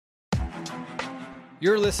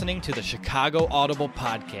You're listening to the Chicago Audible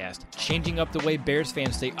Podcast, changing up the way Bears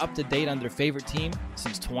fans stay up to date on their favorite team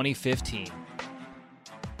since 2015.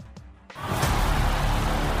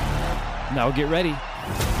 Now get ready,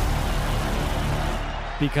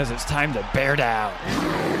 because it's time to bear down.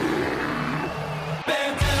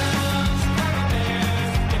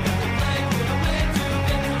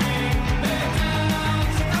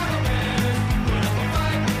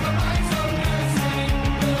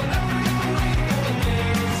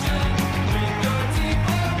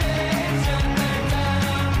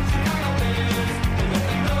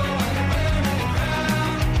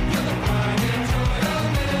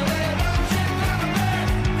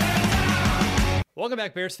 Welcome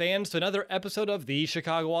back, Bears fans, to another episode of the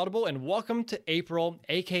Chicago Audible, and welcome to April,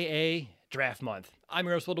 aka Draft Month. I'm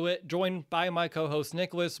Miroslav DeWitt, joined by my co-host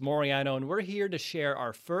Nicholas Moriano, and we're here to share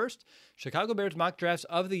our first Chicago Bears mock drafts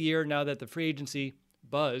of the year now that the free agency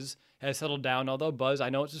buzz has settled down. Although buzz, I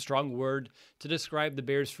know it's a strong word to describe the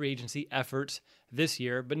Bears free agency efforts this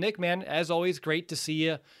year. But Nick, man, as always, great to see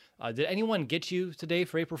you. Did anyone get you today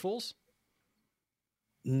for April Fools?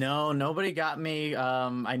 No, nobody got me.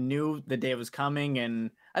 I knew the day was coming,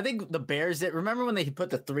 and I think the Bears, remember when they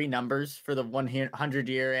put the three numbers for the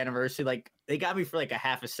 100-year anniversary? Like, they got me for like a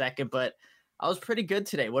half a second, but I was pretty good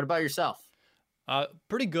today. What about yourself?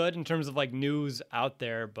 Pretty good in terms of like news out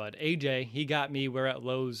there, but AJ, he got me. We're at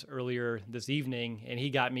Lowe's earlier this evening, and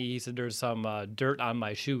he got me. He said there's some dirt on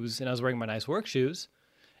my shoes, and I was wearing my nice work shoes,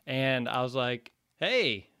 and I was like,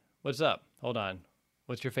 "Hey, what's up? Hold on,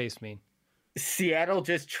 what's your face mean?" Seattle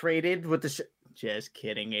just traded with the. Just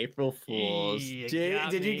kidding, April Fools.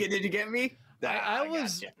 Did you get me?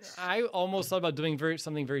 I almost thought about doing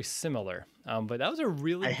something very similar, but that was a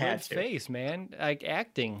really good face, man. Like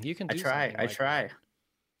acting, you can do. I try.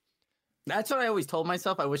 That's what I always told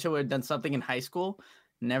myself. I wish I would have done something in high school.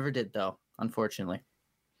 Never did though, unfortunately.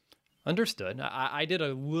 Understood. I did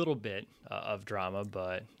a little bit of drama,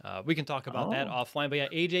 but we can talk about that offline. But yeah,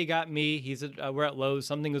 AJ got me. We're at Lowe's.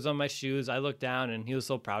 Something was on my shoes. I looked down, and he was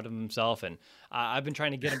so proud of himself. And I've been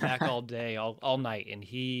trying to get him back all day, all night. And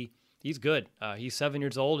he's good. He's 7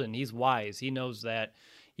 years old, and he's wise. He knows that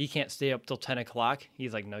he can't stay up till 10 o'clock.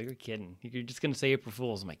 He's like, "No, you're kidding. You're just going to say April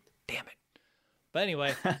Fools." I'm like, damn it. But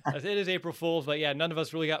anyway, it is April Fool's. But yeah, none of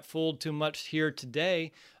us really got fooled too much here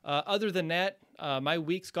today. Other than that, my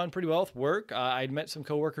week's gone pretty well with work. I met some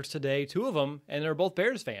coworkers today, two of them, and they're both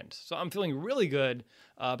Bears fans. So I'm feeling really good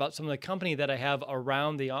about some of the company that I have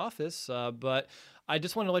around the office. But I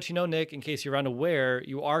just want to let you know, Nick, in case you're unaware,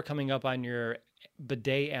 you are coming up on your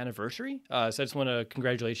bidet anniversary. So I just want to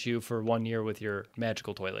congratulate you for 1 year with your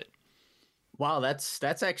magical toilet. Wow, that's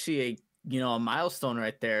actually a milestone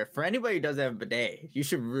right there. For anybody who doesn't have a bidet, you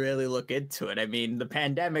should really look into it. I mean, the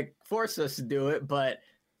pandemic forced us to do it, but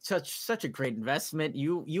such a great investment.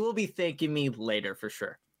 You will be thanking me later for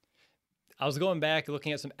sure. I was going back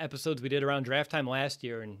looking at some episodes we did around draft time last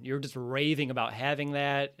year, and you were just raving about having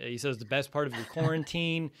that. You said it's the best part of your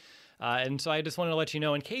quarantine. And so I just wanted to let you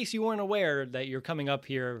know, in case you weren't aware, that you're coming up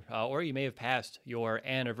here, or you may have passed your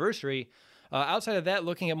anniversary. Outside of that,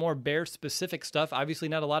 looking at more Bears-specific stuff, obviously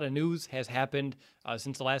not a lot of news has happened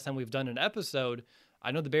since the last time we've done an episode.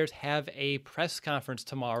 I know the Bears have a press conference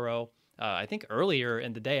tomorrow. I think earlier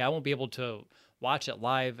in the day. I won't be able to watch it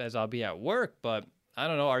live as I'll be at work, but I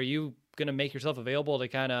don't know. Are you going to make yourself available to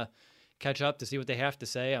kind of catch up to see what they have to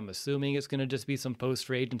say? I'm assuming it's going to just be some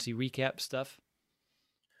post-free agency recap stuff.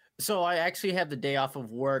 So I actually have the day off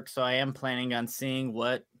of work, so I am planning on seeing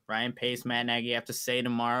what Ryan Pace, Matt Nagy have to say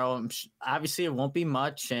tomorrow. Obviously, it won't be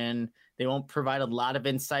much, and they won't provide a lot of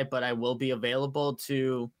insight, but I will be available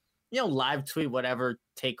to, live tweet whatever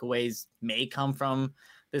takeaways may come from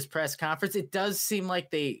this press conference. It does seem like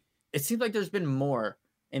it seems like there's been more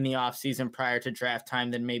in the offseason prior to draft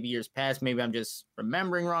time than maybe years past. Maybe I'm just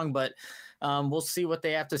remembering wrong, but we'll see what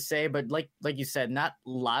they have to say. But like you said, not a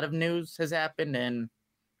lot of news has happened, and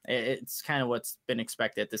it's kind of what's been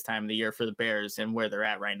expected at this time of the year for the Bears and where they're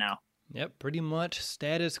at right now. Yep, pretty much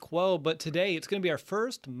status quo. But today it's going to be our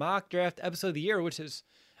first mock draft episode of the year, which is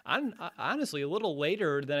honestly a little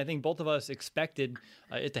later than I think both of us expected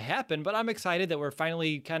it to happen. But I'm excited that we're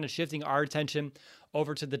finally kind of shifting our attention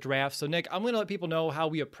over to the draft. So, Nick, I'm going to let people know how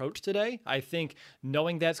we approach today. I think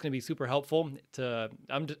knowing that's going to be super helpful. I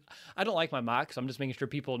don't like my mocks. I'm just making sure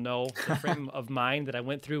people know the frame of mind that I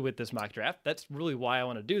went through with this mock draft. That's really why I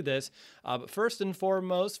want to do this. But first and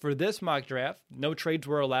foremost, for this mock draft, no trades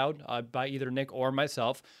were allowed by either Nick or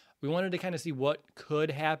myself. We wanted to kind of see what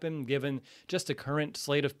could happen given just the current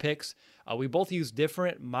slate of picks. We both use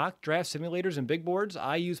different mock draft simulators and big boards.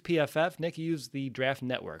 I use PFF. Nick used the Draft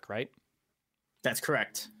Network, right? That's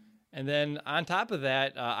correct. And then on top of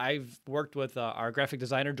that, I've worked with our graphic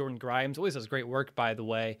designer, Jordan Grimes. Always does great work, by the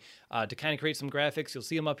way, to kind of create some graphics. You'll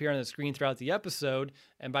see them up here on the screen throughout the episode.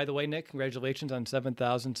 And by the way, Nick, congratulations on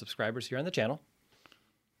 7,000 subscribers here on the channel.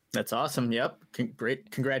 That's awesome. Yep.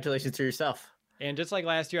 Great. Congratulations to yourself. And just like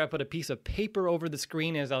last year, I put a piece of paper over the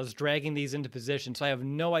screen as I was dragging these into position. So I have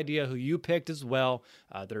no idea who you picked as well.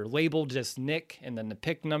 They're labeled just Nick and then the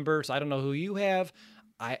pick number. So I don't know who you have.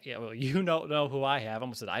 You don't know who I have. I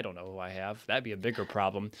almost said I don't know who I have. That'd be a bigger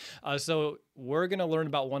problem. So we're going to learn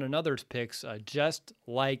about one another's picks just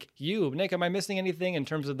like you. Nick, am I missing anything in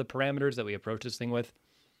terms of the parameters that we approach this thing with?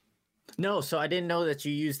 No, so I didn't know that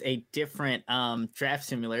you used a different draft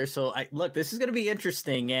simulator. So look, this is going to be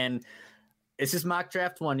interesting. And this is mock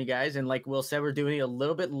draft 1, you guys. And like Will said, we're doing it a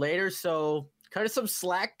little bit later. So cut us some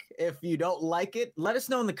slack if you don't like it. Let us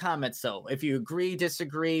know in the comments, though. If you agree,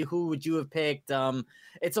 disagree, who would you have picked?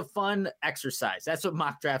 It's a fun exercise. That's what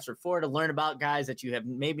mock drafts are for, to learn about guys that you have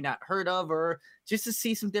maybe not heard of or just to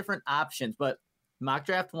see some different options. But mock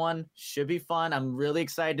draft 1 should be fun. I'm really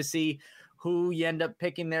excited to see who you end up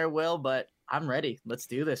picking there, Will, but I'm ready. Let's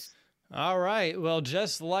do this. All right. Well,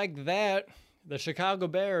 just like that, the Chicago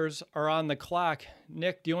Bears are on the clock.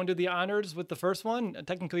 Nick, do you want to do the honors with the first one?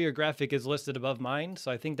 Technically, your graphic is listed above mine,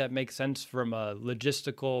 so I think that makes sense from a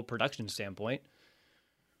logistical production standpoint.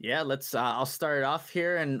 Yeah, I'll start it off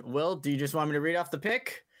here. And Will, do you just want me to read off the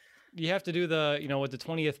pick? You have to do with the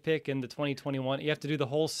 20th pick in the 2021, you have to do the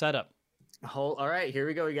whole setup. All right, here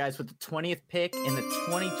we go, you guys. With the 20th pick in the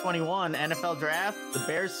 2021 NFL Draft, the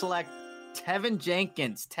Bears select Tevin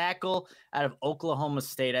Jenkins, tackle out of Oklahoma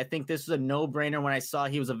State. I think this was a no-brainer when I saw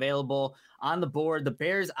he was available on the board. The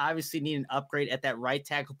Bears obviously need an upgrade at that right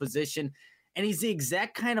tackle position, and he's the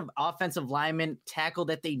exact kind of offensive lineman tackle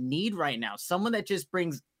that they need right now. Someone that just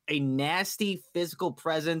brings a nasty physical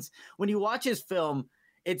presence. When you watch his film,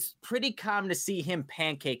 it's pretty common to see him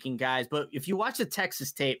pancaking guys, but if you watch the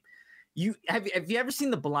Texas tape, have you ever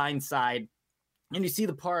seen The Blind Side and you see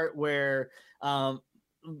the part where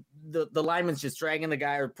the lineman's just dragging the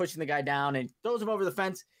guy or pushing the guy down and throws him over the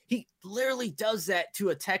fence? He literally does that to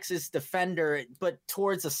a Texas defender, but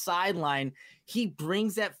towards the sideline. He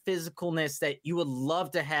brings that physicalness that you would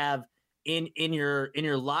love to have in your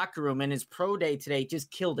locker room. And his pro day today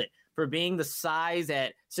just killed it for being the size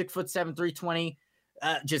at 6'7", 320.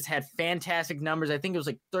 Just had fantastic numbers. I think it was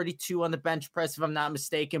like 32 on the bench press, if I'm not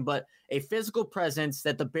mistaken, but a physical presence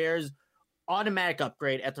that the Bears automatic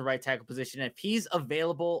upgrade at the right tackle position. If he's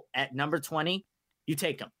available at number 20, you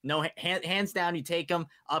take him. No, hands down, you take him,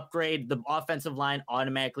 upgrade. The offensive line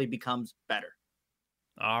automatically becomes better.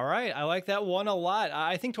 All right. I like that one a lot.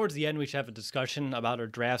 I think towards the end, we should have a discussion about our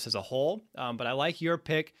drafts as a whole, but I like your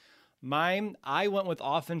pick. Mine, I went with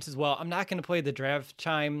offense as well. I'm not going to play the draft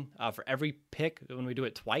chime for every pick when we do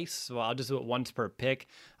it twice, so I'll just do it once per pick.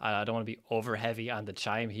 I don't want to be over heavy on the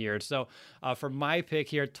chime here. So for my pick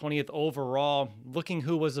here, 20th overall, looking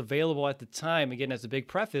who was available at the time, again, as a big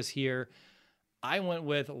preface here, I went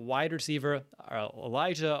with wide receiver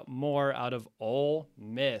Elijah Moore out of Ole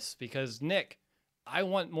Miss because, Nick, I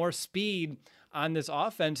want more speed on this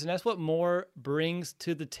offense, and that's what Moore brings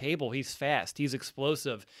to the table. He's fast, he's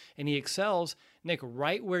explosive, and he excels, Nick,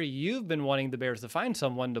 right where you've been wanting the Bears to find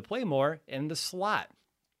someone to play more in the slot.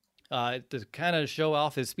 To kind of show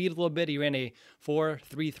off his speed a little bit, he ran a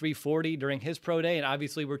 4.33 40 during his pro day, and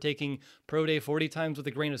obviously we're taking pro day 40 times with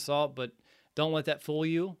a grain of salt, but don't let that fool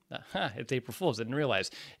you. It's April Fool's. I didn't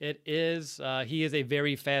realize. It is. He is a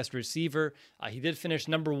very fast receiver. He did finish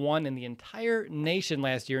number 1 in the entire nation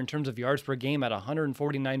last year in terms of yards per game at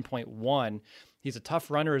 149.1. He's a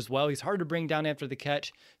tough runner as well. He's hard to bring down after the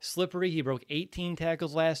catch. Slippery. He broke 18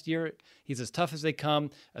 tackles last year. He's as tough as they come,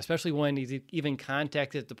 especially when he's even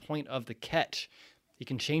contacted at the point of the catch. He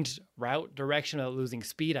can change route direction without losing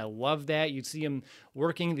speed. I love that. You'd see him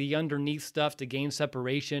working the underneath stuff to gain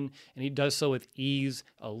separation, and he does so with ease,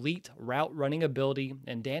 elite route running ability.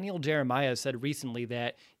 And Daniel Jeremiah said recently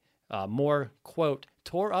that Moore, quote,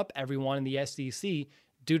 tore up everyone in the SEC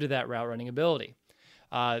due to that route running ability.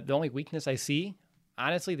 The only weakness I see,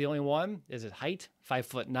 honestly, the only one is his height,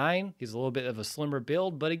 5'9". He's a little bit of a slimmer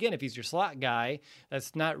build, but again, if he's your slot guy,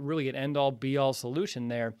 that's not really an end-all be-all solution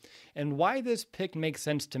there. And why this pick makes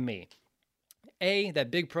sense to me. A, that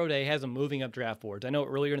big pro day has him moving up draft boards. I know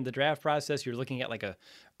earlier in the draft process, you're looking at like a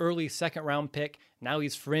early second round pick. Now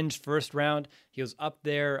he's fringe first round. He was up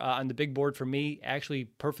there on the big board for me, actually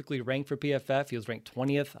perfectly ranked for PFF. He was ranked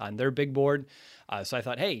 20th on their big board. So I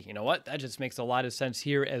thought, hey, you know what? That just makes a lot of sense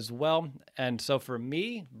here as well. And so for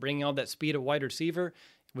me, bringing all that speed at wide receiver,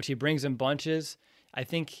 which he brings in bunches, I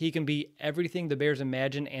think he can be everything the Bears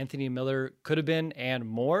imagine Anthony Miller could have been and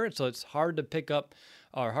more. So it's hard to pick up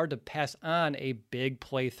or hard to pass on a big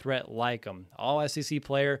play threat like him. All SEC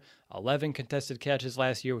player, 11 contested catches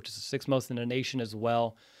last year, which is the sixth most in the nation as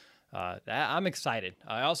well. I'm excited.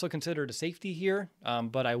 I also considered a safety here,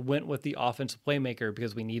 but I went with the offensive playmaker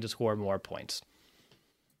because we need to score more points.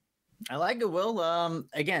 I like it, Will.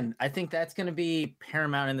 Again, I think that's going to be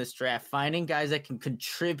paramount in this draft. Finding guys that can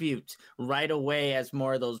contribute right away as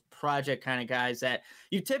more of those project kind of guys that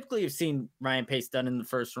you typically have seen Ryan Pace done in the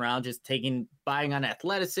first round, just buying on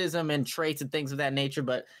athleticism and traits and things of that nature.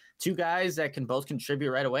 But two guys that can both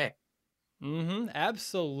contribute right away.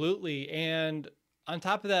 Absolutely. And on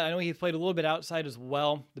top of that, I know he played a little bit outside as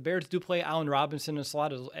well. The Bears do play Allen Robinson in a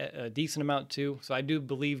slot a decent amount too. So I do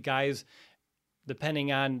believe guys,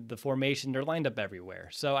 depending on the formation, they're lined up everywhere.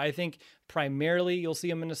 So I think primarily you'll see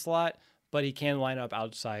him in the slot, but he can line up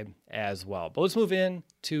outside as well. But let's move in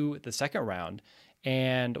to the second round.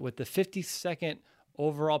 And with the 52nd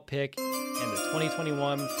overall pick in the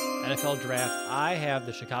 2021 NFL Draft, I have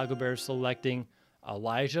the Chicago Bears selecting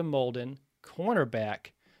Elijah Molden,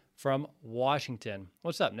 cornerback from Washington.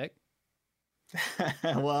 What's up, Nick?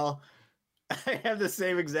 Well, I have the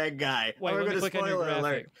same exact guy. Wait, we're going to spoiler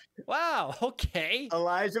alert. Wow. Okay.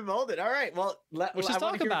 Elijah Molden. All right. Well, let's just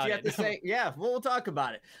talk about it. Yeah, we'll talk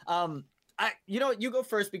about it. You go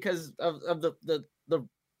first because of the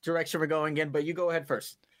direction we're going in, but you go ahead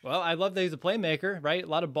first. Well, I love that he's a playmaker, right? A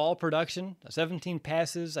lot of ball production, 17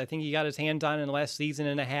 passes. I think he got his hands on in the last season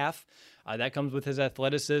and a half. That comes with his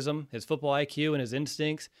athleticism, his football IQ, and his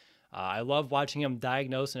instincts. I love watching him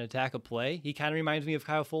diagnose and attack a play. He kind of reminds me of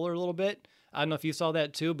Kyle Fuller a little bit. I don't know if you saw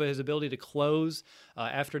that too, but his ability to close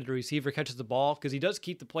after the receiver catches the ball, because he does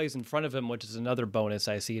keep the plays in front of him, which is another bonus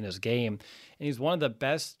I see in his game. And he's one of the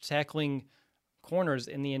best tackling corners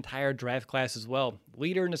in the entire draft class as well.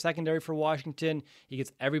 Leader in the secondary for Washington. He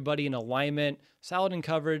gets everybody in alignment, solid in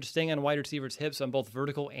coverage, staying on wide receivers' hips on both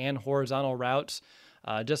vertical and horizontal routes.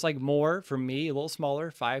 Just like Moore, for me, a little smaller,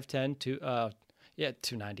 5'10",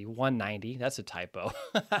 290, 190. That's a typo.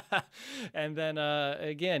 And then,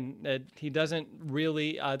 again, he doesn't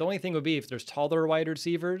really, the only thing would be if there's taller wide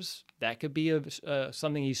receivers, that could be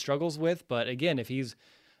something he struggles with. But again, if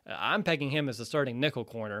I'm pegging him as a starting nickel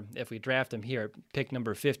corner. If we draft him here at pick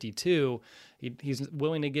number 52, he's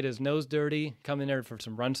willing to get his nose dirty, come in there for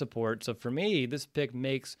some run support. So for me, this pick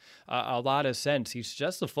makes a lot of sense. He's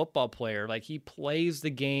just a football player. Like, he plays the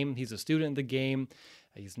game. He's a student of the game.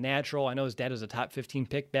 He's natural. I know his dad was a top 15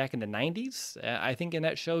 pick back in the 90s. I think, and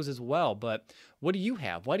that shows as well. But what do you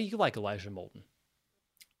have? Why do you like Elijah Molden?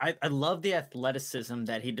 I love the athleticism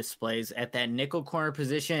that he displays at that nickel corner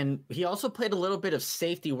position. He also played a little bit of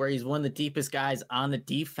safety where he's one of the deepest guys on the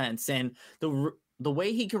defense. And the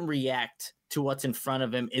way he can react to what's in front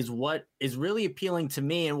of him is what is really appealing to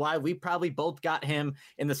me and why we probably both got him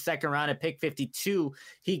in the second round at pick 52.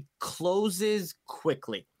 He closes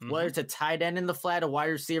quickly, whether it's a tight end in the flat, a wide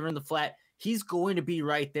receiver in the flat, he's going to be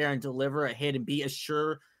right there and deliver a hit and be a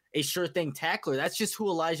sure thing tackler. That's just who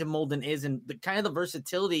Elijah Molden is, and the kind of the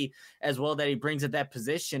versatility as well that he brings at that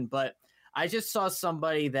position. But I just saw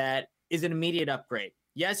somebody that is an immediate upgrade.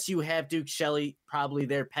 Yes, you have Duke Shelley probably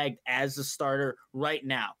there pegged as the starter right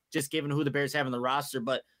now, just given who the Bears have in the roster.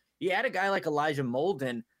 But you add a guy like Elijah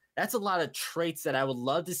Molden, that's a lot of traits that I would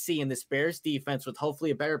love to see in this Bears defense, with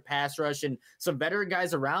hopefully a better pass rush and some better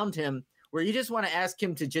guys around him, where you just want to ask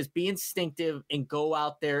him to just be instinctive and go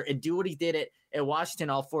out there and do what he did at Washington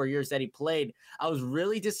all 4 years that he played. I was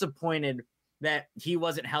really disappointed that he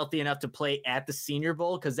wasn't healthy enough to play at the Senior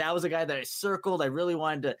Bowl, because that was a guy that I circled. I really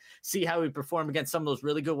wanted to see how he performed against some of those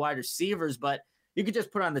really good wide receivers, but you could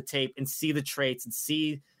just put on the tape and see the traits and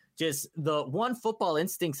see just the one football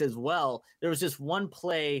instincts as well. There was just one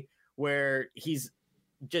play where he's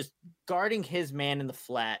just guarding his man in the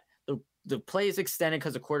flat. The play is extended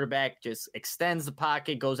because the quarterback just extends the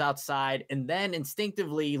pocket, goes outside, and then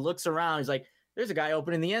instinctively looks around. He's like, there's a guy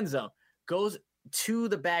open in the end zone. Goes to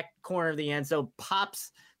the back corner of the end zone,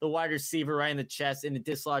 pops the wide receiver right in the chest, and it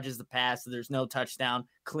dislodges the pass. So there's no touchdown,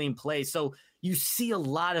 clean play. So you see a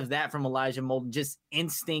lot of that from Elijah Molden, just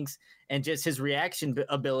instincts and just his reaction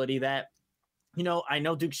ability that, I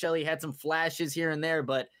know Duke Shelley had some flashes here and there,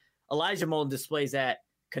 but Elijah Molden displays that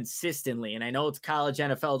consistently. And I know it's college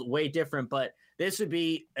NFL, way different, but this would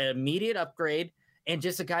be an immediate upgrade and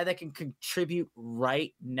just a guy that can contribute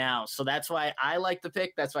right now. So that's why I like the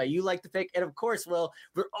pick. That's why you like the pick. And of course, Will,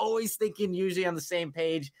 we're always thinking usually on the same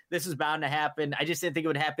page. This is bound to happen. I just didn't think it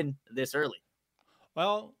would happen this early.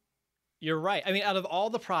 Well, you're right. I mean, out of all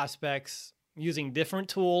the prospects, using different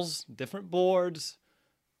tools, different boards,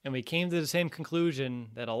 and we came to the same conclusion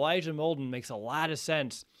that Elijah Molden makes a lot of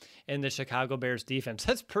sense in the Chicago Bears defense.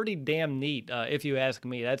 That's pretty damn neat, if you ask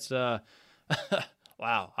me. That's wow.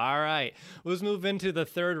 All right, let's move into the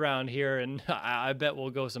third round here, and I bet we'll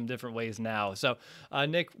go some different ways now. So,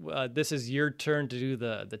 Nick, this is your turn to do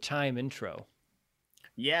the chime intro.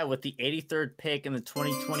 Yeah, with the 83rd pick in the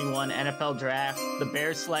 2021 NFL Draft, the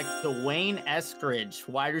Bears select D'Wayne Eskridge,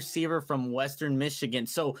 wide receiver from Western Michigan.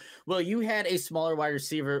 So, well, you had a smaller wide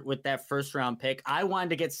receiver with that first round pick. I wanted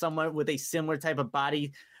to get someone with a similar type of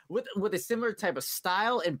body, with a similar type of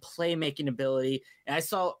style and playmaking ability. And I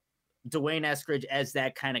saw D'Wayne Eskridge as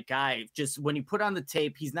that kind of guy. Just when you put on the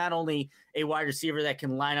tape, he's not only a wide receiver that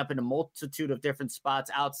can line up in a multitude of different spots,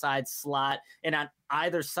 outside, slot, and on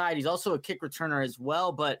either side. He's also a kick returner as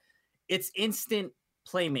well, but it's instant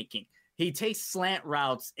playmaking. He takes slant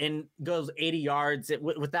routes and goes 80 yards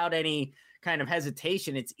without any kind of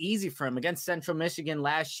hesitation. It's easy for him. Against Central Michigan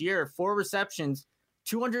last year, 4 receptions,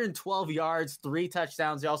 212 yards, 3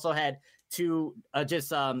 touchdowns. He also had 2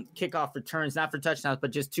 kickoff returns, not for touchdowns,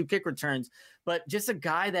 but just 2 kick returns. But just a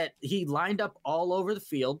guy that he lined up all over the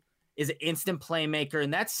field, is an instant playmaker.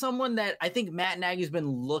 And that's someone that I think Matt Nagy's been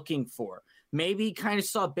looking for. Maybe kind of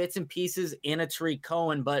saw bits and pieces in a Tariq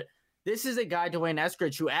Cohen, but this is a guy, D'Wayne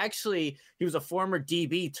Eskridge, who actually, he was a former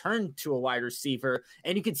DB turned to a wide receiver.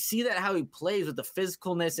 And you can see that how he plays with the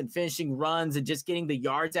physicalness and finishing runs and just getting the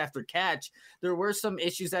yards after catch. There were some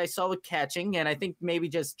issues that I saw with catching, and I think maybe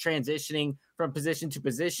just transitioning from position to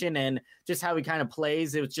position and just how he kind of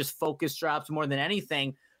plays. It was just focus drops more than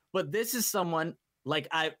anything. But this is someone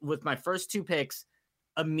with my first 2 picks,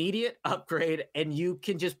 immediate upgrade, and you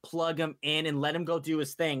can just plug him in and let him go do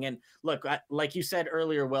his thing. And look, like you said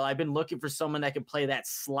earlier, Will, I've been looking for someone that could play that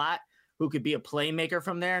slot, who could be a playmaker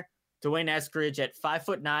from there. D'Wayne Eskridge at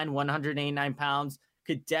 5'9", 189 pounds,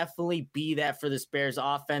 could definitely be that for this Bears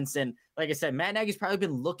offense. And like I said, Matt Nagy's probably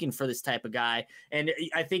been looking for this type of guy. And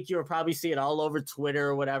I think you'll probably see it all over Twitter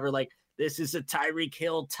or whatever. Like, this is a Tyreek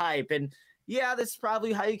Hill type. And yeah, that's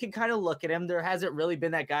probably how you can kind of look at him. There hasn't really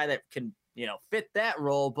been that guy that can, fit that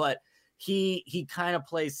role, but he kind of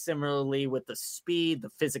plays similarly with the speed, the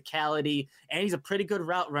physicality, and he's a pretty good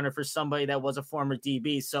route runner for somebody that was a former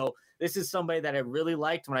DB. So this is somebody that I really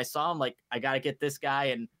liked when I saw him. Like, I got to get this guy,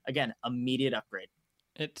 and again, immediate upgrade.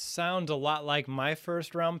 It sounds a lot like my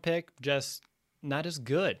first round pick, just not as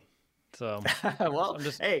good. So, well,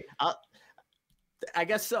 hey, I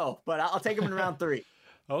guess so, but I'll take him in round 3.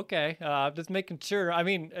 Okay, just making sure. I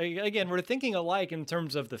mean, again, we're thinking alike in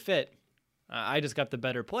terms of the fit. I just got the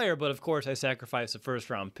better player, but of course I sacrificed the first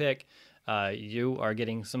round pick. You are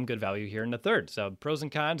getting some good value here in the third. So pros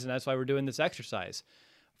and cons, and that's why we're doing this exercise.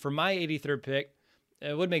 For my 83rd pick,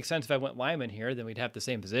 it would make sense if I went lineman here, then we'd have the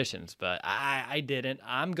same positions, but I didn't.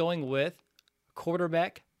 I'm going with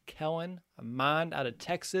quarterback Kellen Mond out of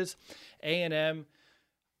Texas A&M.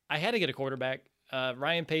 I had to get a quarterback.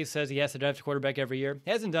 Ryan Pace says he has to draft a quarterback every year.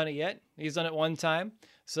 He hasn't done it yet. He's done it one time.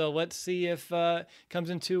 So let's see if it comes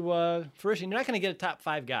into fruition. You're not going to get a top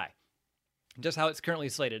 5 guy, just how it's currently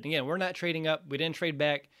slated. Again, we're not trading up. We didn't trade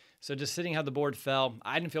back. So just sitting how the board fell,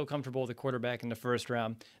 I didn't feel comfortable with a quarterback in the first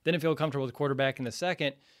round. Didn't feel comfortable with a quarterback in the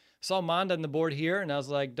second. Saw Mond on the board here, and I was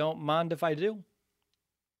like, don't mind if I do.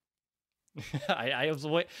 I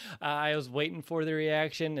was waiting for the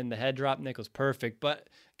reaction, and the head drop, Nick, was perfect. But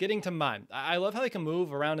getting to Mond, I love how he can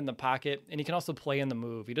move around in the pocket, and he can also play in the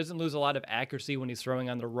move. He doesn't lose a lot of accuracy when he's throwing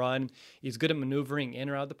on the run. He's good at maneuvering in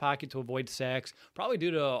or out of the pocket to avoid sacks, probably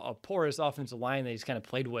due to a porous offensive line that he's kind of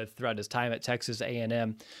played with throughout his time at Texas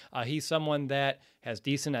A&M. He's someone that has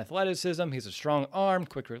decent athleticism. He's a strong arm,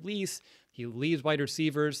 quick release. He leads wide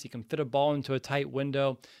receivers. He can fit a ball into a tight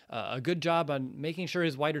window. A good job on making sure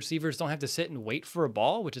his wide receivers don't have to sit and wait for a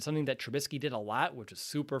ball, which is something that Trubisky did a lot, which is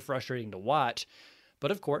super frustrating to watch.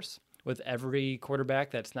 But of course, with every quarterback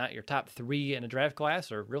that's not your top 3 in a draft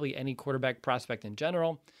class, or really any quarterback prospect in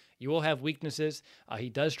general, you will have weaknesses. He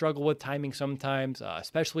does struggle with timing sometimes,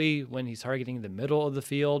 especially when he's targeting the middle of the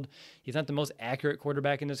field. He's not the most accurate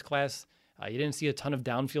quarterback in this class. You didn't see a ton of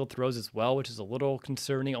downfield throws as well, which is a little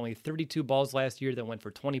concerning. Only 32 balls last year that went for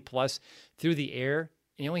 20 plus through the air,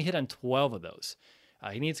 and he only hit on 12 of those.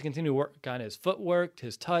 He needs to continue to work on his footwork,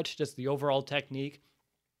 his touch, just the overall technique.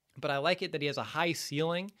 But I like it that he has a high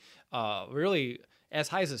ceiling, really as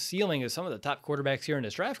high as a ceiling as some of the top quarterbacks here in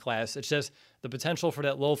this draft class. It's just the potential for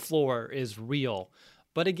that low floor is real.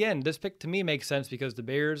 But again, this pick to me makes sense because the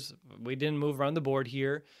Bears, we didn't move around the board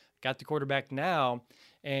here, got the quarterback now.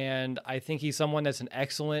 And I think he's someone that's an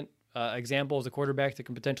excellent example as a quarterback that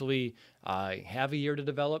can potentially have a year to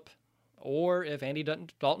develop. Or if Andy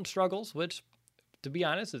Dalton struggles, which, to be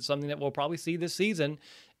honest, it's something that we'll probably see this season,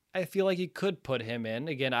 I feel like you could put him in.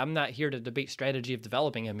 Again, I'm not here to debate strategy of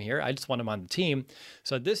developing him here. I just want him on the team.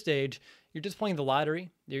 So at this stage, you're just playing the lottery.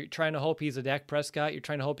 You're trying to hope he's a Dak Prescott. You're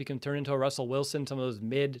trying to hope he can turn into a Russell Wilson, some of those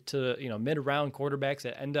mid-round quarterbacks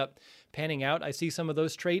that end up panning out. I see some of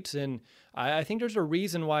those traits, and I think there's a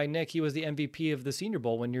reason why, Nick, he was the MVP of the Senior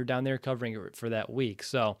Bowl when you're down there covering it for that week.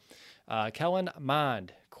 So Kellen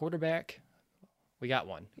Mond, quarterback. We got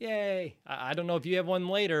one. Yay. I don't know if you have one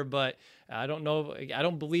later, but I don't know. I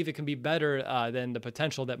don't believe it can be better than the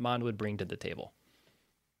potential that Mond would bring to the table.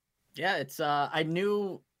 Yeah, it's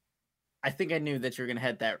I think I knew that you were going to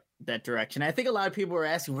head that direction. I think a lot of people were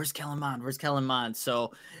asking, where's Kellen Mond? Where's Kellen Mond?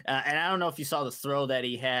 So, and I don't know if you saw the throw that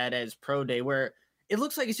he had at his pro day where it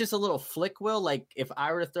looks like it's just a little flick wheel. Like if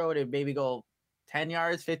I were to throw it, it'd maybe go 10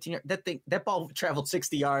 yards, 15 yards. That ball traveled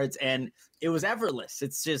 60 yards and it was effortless.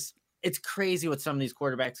 It's crazy what some of these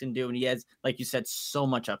quarterbacks can do. And he has, like you said, so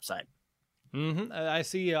much upside. Mm-hmm. I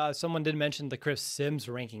see someone did mention the Chris Sims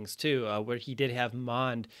rankings too, where he did have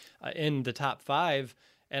Mond in the top 5.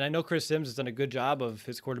 And I know Chris Sims has done a good job of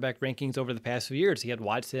his quarterback rankings over the past few years. He had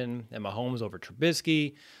Watson and Mahomes over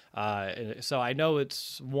Trubisky. So I know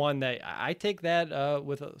it's one that I take that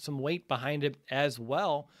with some weight behind it as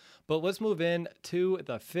well. But let's move in to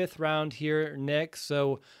the 5th round here, Nick.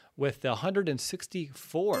 So with the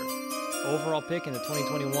 164th overall pick in the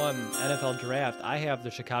 2021 NFL Draft, I have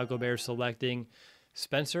the Chicago Bears selecting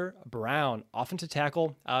Spencer Brown, offensive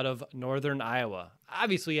tackle out of Northern Iowa.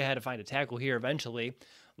 Obviously, I had to find a tackle here eventually.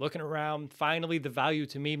 Looking around, finally, the value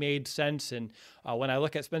to me made sense. And when I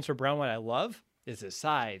look at Spencer Brown, what I love is his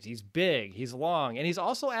size. He's big, he's long, and he's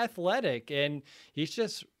also athletic. And he's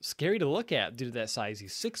just scary to look at due to that size.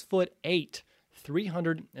 He's 6'8",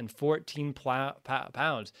 314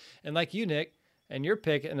 pounds. And like you, Nick, and your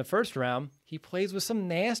pick in the first round, he plays with some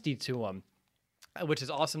nasty to him, which is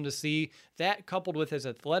awesome to see. That coupled with his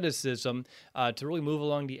athleticism to really move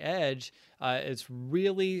along the edge, it's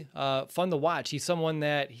really fun to watch. He's someone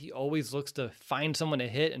that he always looks to find someone to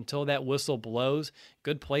hit until that whistle blows.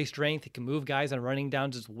 Good play strength. He can move guys on running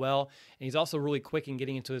downs as well. And he's also really quick in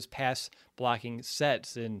getting into his pass blocking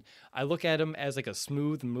sets. And I look at him as like a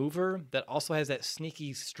smooth mover that also has that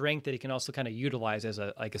sneaky strength that he can also kind of utilize as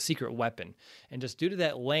a secret weapon. And just due to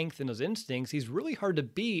that length and those instincts, he's really hard to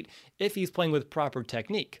beat if he's playing with proper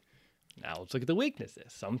technique. Now let's look at the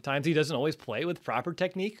weaknesses. Sometimes he doesn't always play with proper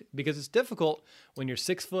technique because it's difficult when you're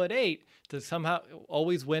 6'8" to somehow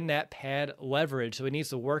always win that pad leverage. So he needs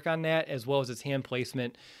to work on that as well as his hand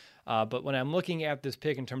placement. But when I'm looking at this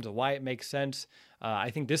pick in terms of why it makes sense,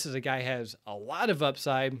 I think this is a guy who has a lot of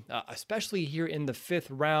upside, especially here in the 5th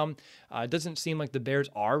round. It doesn't seem like the Bears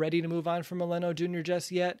are ready to move on from Milano Jr.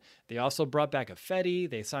 just yet. They also brought back a Fetty.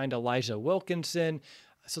 They signed Elijah Wilkinson.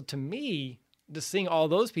 So to me, just seeing all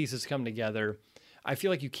those pieces come together, I feel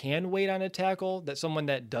like you can wait on a tackle, that's someone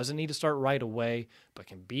that doesn't need to start right away, but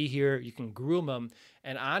can be here. You can groom him.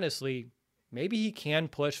 And honestly, maybe he can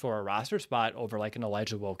push for a roster spot over like an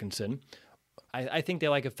Elijah Wilkinson. I think they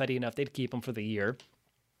like a Fetty enough. They'd keep him for the year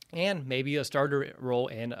and maybe a starter role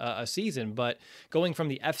in a season. But going from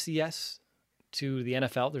the FCS to the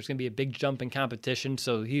NFL, there's going to be a big jump in competition.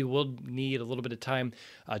 So he will need a little bit of time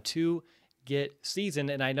to get seasoned,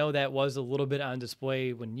 and I know that was a little bit on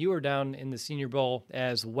display when you were down in the Senior Bowl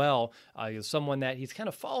as well. Someone that he's kind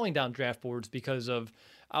of falling down draft boards because of,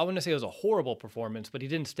 I wouldn't say it was a horrible performance, but he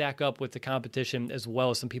didn't stack up with the competition as well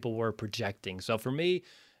as some people were projecting. So for me,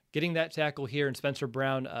 getting that tackle here in Spencer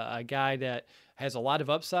Brown, a guy that has a lot of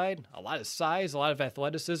upside, a lot of size, a lot of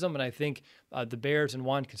athleticism, and I think the Bears and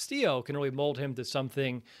Juan Castillo can really mold him to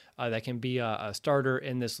something that can be a starter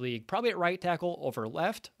in this league. Probably at right tackle over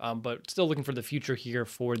left, but still looking for the future here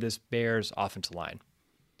for this Bears offensive line.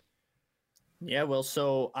 Yeah, well,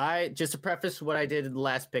 so just to preface what I did in the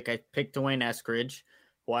last pick, I picked Dwayne Eskridge,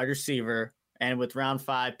 wide receiver, and with round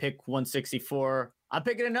 5, pick 164, I'm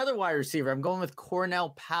picking another wide receiver. I'm going with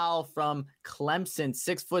Cornell Powell from Clemson,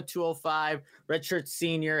 6', 205, redshirt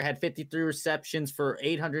senior, had 53 receptions for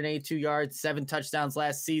 882 yards, 7 touchdowns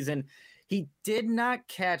last season. He did not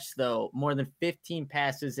catch, though, more than 15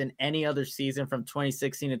 passes in any other season from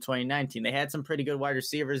 2016 to 2019. They had some pretty good wide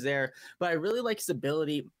receivers there, but I really like his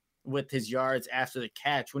ability with his yards after the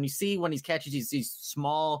catch. When he's catching these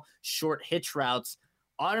small, short hitch routes,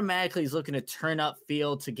 automatically he's looking to turn up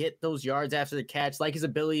field to get those yards after the catch, like his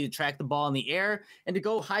ability to track the ball in the air and to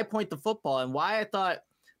go high point the football. And why I thought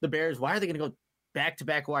the Bears, why are they going to go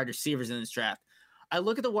back-to-back wide receivers in this draft? I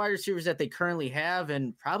look at the wide receivers that they currently have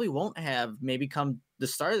and probably won't have maybe come the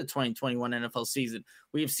start of the 2021 NFL season.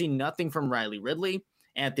 We have seen nothing from Riley Ridley.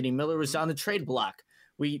 Anthony Miller was on the trade block.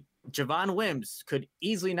 Javon Wims could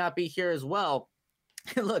easily not be here as well.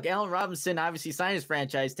 Look, Allen Robinson obviously signed his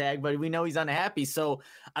franchise tag, but we know he's unhappy. So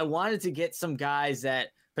I wanted to get some guys that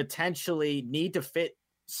potentially need to fit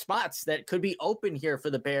spots that could be open here for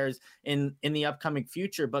the Bears in the upcoming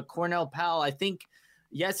future. But Cornell Powell, I think,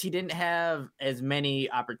 yes, he didn't have as many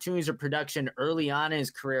opportunities or production early on in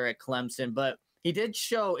his career at Clemson, but he did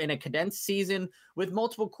show in a condensed season with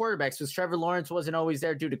multiple quarterbacks, because Trevor Lawrence wasn't always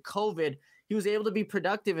there due to COVID. He was able to be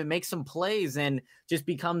productive and make some plays and just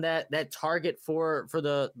become that target for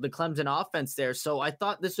the Clemson offense there. So I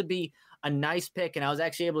thought this would be a nice pick, and I was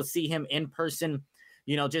actually able to see him in person,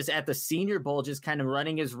 just at the Senior Bowl, just kind of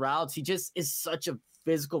running his routes. He just is such a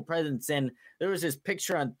physical presence. And there was this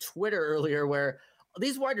picture on Twitter earlier where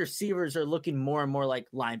these wide receivers are looking more and more like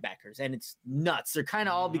linebackers, and it's nuts. They're kind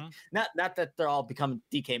of all not that they're all becoming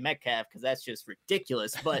DK Metcalf, because that's just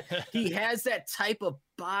ridiculous, but he has that type of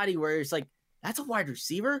body where it's like, that's a wide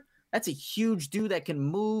receiver. That's a huge dude that can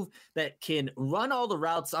move, that can run all the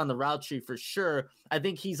routes on the route tree for sure. I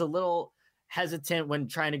think he's a little hesitant when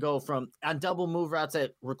trying to go on double move routes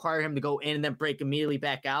that require him to go in and then break immediately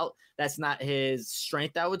back out. That's not his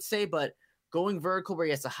strength, I would say, but going vertical where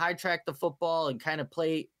he has to high track the football and kind of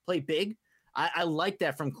play big, I like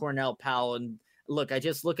that from Cornell Powell. And look, I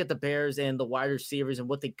just look at the Bears and the wide receivers and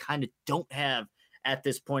what they kind of don't have at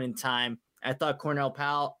this point in time. I thought Cornell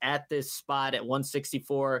Powell at this spot at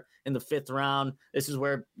 164 in the 5th round. This is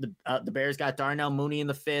where the Bears got Darnell Mooney in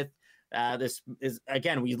the 5th. This is,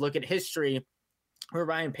 again, we look at history where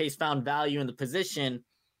Ryan Pace found value in the position.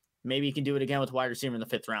 Maybe you can do it again with wide receiver in the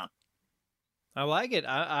 5th round. I like it.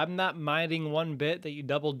 I'm not minding one bit that you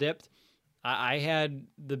double dipped. I had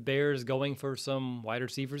the Bears going for some wide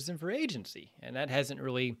receivers in free agency, and that hasn't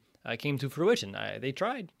really came to fruition. They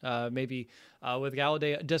tried maybe with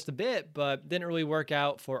Galladay just a bit, but didn't really work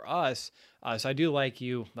out for us. So I do like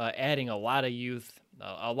you adding a lot of youth,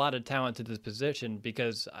 a lot of talent to this position,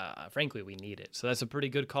 because frankly, we need it. So that's a pretty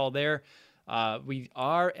good call there. We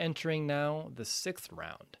are entering now the 6th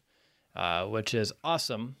round, which is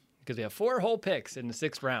awesome, because we have 4 whole picks in the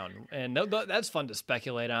 6th round, and that's fun to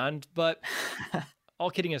speculate on. But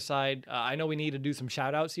all kidding aside, I know we need to do some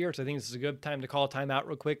shout outs here, so I think this is a good time to call a timeout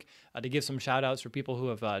real quick to give some shout outs for people who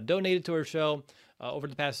have donated to our show over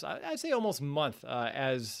the past, I'd say almost month.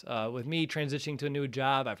 As with me transitioning to a new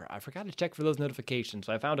job, I forgot to check for those notifications.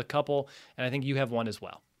 So I found a couple, and I think you have one as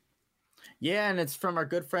well. Yeah, and it's from our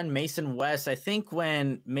good friend Mason West. I think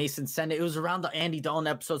when Mason sent it was around the Andy Dalton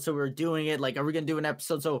episode, so we were doing it like, are we going to do an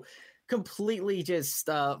episode? So completely just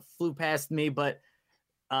flew past me. But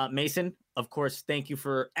Mason, of course, thank you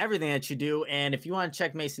for everything that you do. And if you want to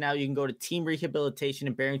check Mason out, you can go to Team Rehabilitation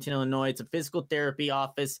in Barrington, Illinois. It's a physical therapy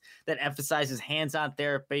office that emphasizes hands-on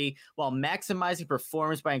therapy while maximizing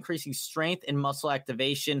performance by increasing strength and muscle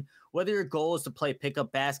activation. Whether your goal is to play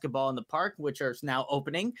pickup basketball in the park, which are now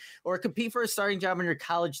opening, or compete for a starting job on your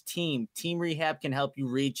college team, Team Rehab can help you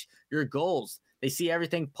reach your goals. They see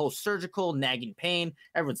everything post-surgical, nagging pain.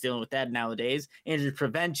 Everyone's dealing with that nowadays. Injury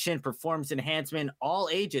prevention, performance enhancement, all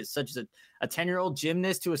ages, such as a 10-year-old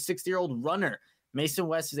gymnast to a 60-year-old runner. Mason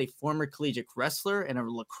West is a former collegiate wrestler and a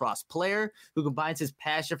lacrosse player who combines his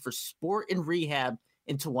passion for sport and rehab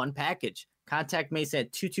into one package. Contact Mason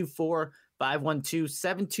at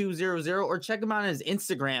 224-512-7200 or check him out on his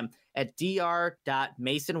Instagram at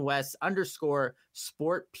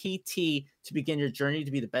dr.masonwest_sportpt to begin your journey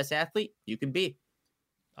to be the best athlete you can be.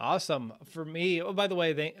 Awesome. For me, oh, by the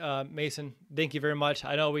way, Mason, thank you very much.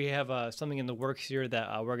 I know we have something in the works here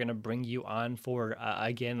that we're going to bring you on for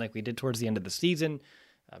again, like we did towards the end of the season.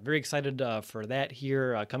 Very excited for that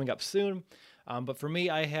here coming up soon. But for me,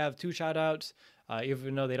 I have 2 shout outs.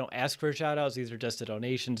 Even though they don't ask for shout outs, these are just the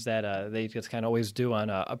donations that they just kind of always do on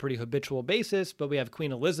a pretty habitual basis. But we have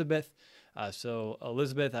Queen Elizabeth. So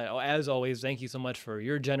Elizabeth, as always, thank you so much for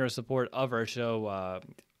your generous support of our show.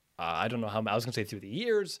 I don't know how, I was going to say through the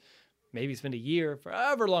years, maybe it's been a year, for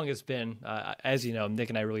however long it's been. As you know, Nick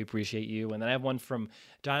and I really appreciate you. And then I have one from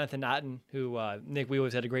Jonathan Otten, who, Nick, we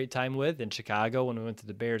always had a great time with in Chicago when we went to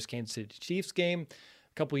the Bears-Kansas City Chiefs game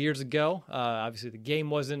a couple years ago. Obviously, the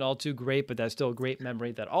game wasn't all too great, but that's still a great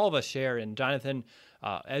memory that all of us share. And Jonathan,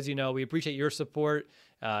 as you know, we appreciate your support,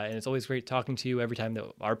 and it's always great talking to you every time that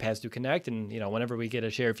our paths do connect, and whenever we get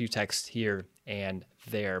to share a few texts here and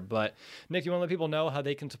there. But Nick, you want to let people know how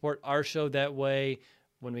they can support our show that way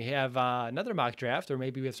when we have another mock draft, or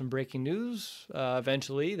maybe we have some breaking news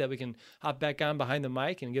eventually that we can hop back on behind the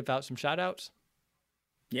mic and give out some shout outs?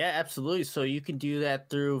 Yeah, absolutely. So you can do that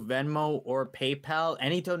through Venmo or PayPal.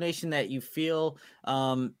 Any donation that you feel,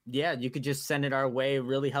 yeah, you could just send it our way. It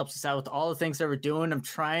really helps us out with all the things that we're doing.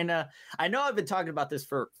 I know I've been talking about this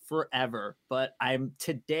for forever, but I'm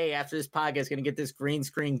today after this podcast going to get this green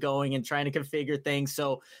screen going and trying to configure things.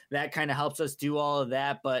 So that kind of helps us do all of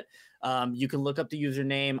that. But you can look up the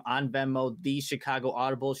username on Venmo, the Chicago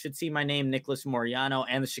Audible. Should see my name, Nicholas Moriano,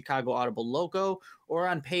 and the Chicago Audible logo. Or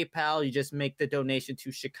on PayPal, you just make the donation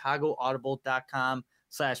to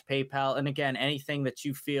chicagoaudible.com/PayPal. And again, anything that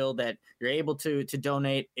you feel that you're able to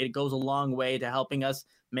donate, it goes a long way to helping us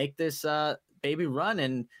make this baby run.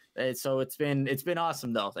 And so it's been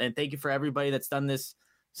awesome though. And thank you for everybody that's done this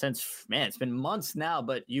since, man, it's been months now,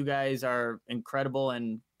 but you guys are incredible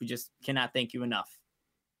and we just cannot thank you enough.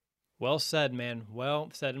 Well said, man. Well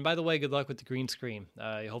said. And by the way, good luck with the green screen.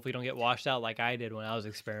 Hopefully you don't get washed out like I did when I was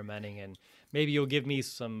experimenting. And maybe you'll give me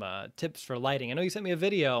some tips for lighting. I know you sent me a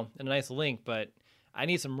video and a nice link, but I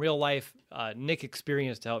need some real life Nick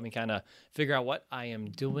experience to help me kind of figure out what I am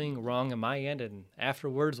doing wrong on my end. And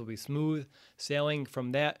afterwards will be smooth sailing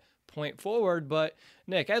from that point forward. But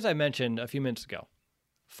Nick, as I mentioned a few minutes ago,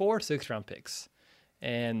 4 6-round picks.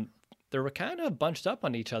 And they were kind of bunched up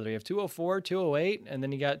on each other. You have 204, 208, and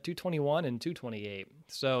then you got 221 and 228.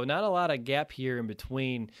 So not a lot of gap here in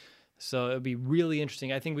between. So it'll be really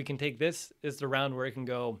interesting. I think we can take this as the round where it can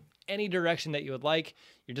go any direction that you would like.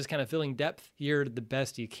 You're just kind of filling depth here the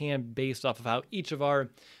best you can based off of how each of our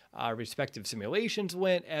respective simulations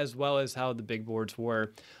went, as well as how the big boards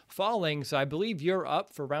were falling. So I believe you're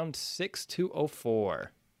up for round 6,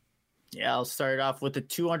 204. Yeah, I'll start off with the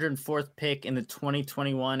 204th pick in the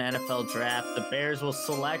 2021 NFL Draft. The Bears will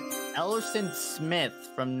select Ellerson Smith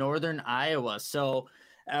from Northern Iowa. So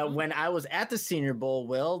when I was at the Senior Bowl,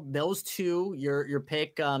 Will, those two, your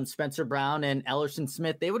pick, Spencer Brown and Ellerson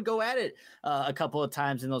Smith, they would go at it a couple of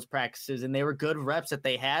times in those practices, and they were good reps that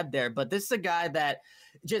they had there. But this is a guy that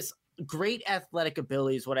just great athletic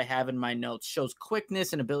ability is what I have in my notes. Shows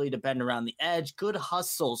quickness and ability to bend around the edge, good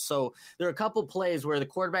hustle. So there are a couple plays where the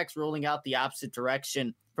quarterback's rolling out the opposite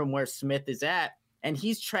direction from where Smith is at, and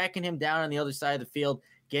he's tracking him down on the other side of the field,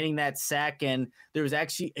 getting that sack. And there was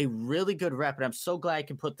actually a really good rep, and I'm so glad I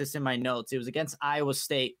can put this in my notes. It was against Iowa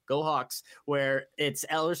State, go Hawks, where it's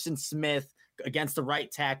Ellerson Smith against the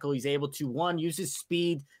right tackle. He's able to, one, use his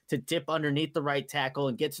speed to dip underneath the right tackle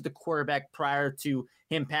and get to the quarterback prior to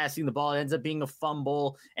him passing the ball. It ends up being a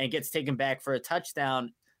fumble and gets taken back for a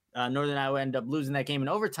touchdown. Northern Iowa ended up losing that game in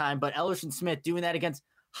overtime, but Ellerson Smith doing that against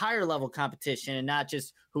higher level competition and not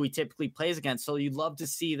just who he typically plays against. So you'd love to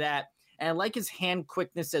see that. And I like his hand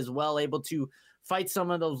quickness as well, able to fight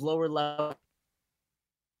some of those lower level.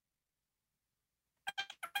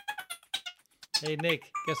 Hey,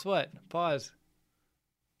 Nick, guess what? Pause.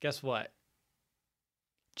 Guess what?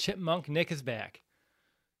 Chipmunk Nick is back.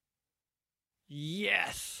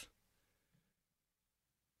 Yes.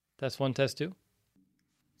 Test 1, test 2.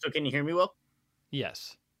 So can you hear me, Will?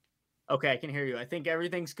 Yes. Okay, I can hear you. I think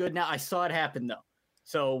everything's good now. I saw it happen, though.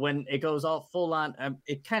 So when it goes all full on,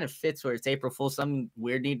 it kind of fits where it's April Fool's. Something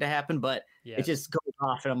weird need to happen, but It just goes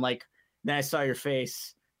off. And I'm like, then I saw your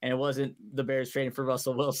face, and it wasn't the Bears trading for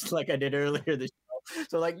Russell Wilson like I did earlier this show.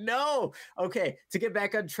 So like, no. Okay, to get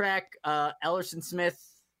back on track, Ellerson Smith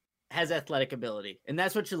has athletic ability, and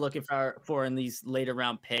that's what you're looking for in these later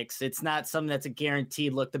round picks. It's not something that's a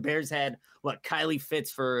guaranteed. Look, the Bears had Kylie Fitz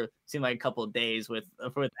for seemed like a couple of days with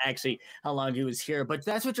actually how long he was here, but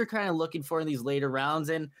that's what you're kind of looking for in these later rounds.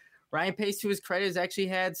 And Ryan Pace, to his credit, has actually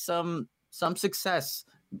had some success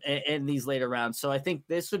in these later rounds. So I think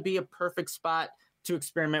this would be a perfect spot to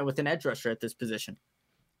experiment with an edge rusher at this position.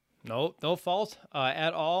 No fault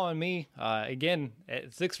at all on me. Again,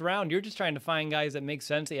 at 6th round, you're just trying to find guys that make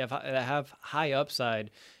sense, that have high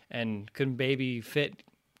upside and could maybe fit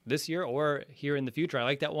this year or here in the future. I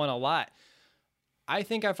like that one a lot. I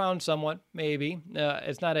think I found someone, maybe.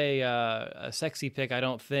 It's not a sexy pick, I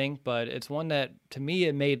don't think, but it's one that, to me,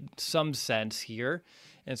 it made some sense here.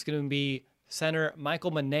 And it's going to be center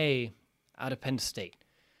Michael Manet out of Penn State.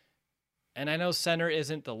 And I know center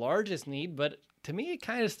isn't the largest need, but to me, it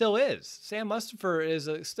kind of still is. Sam Mustipher is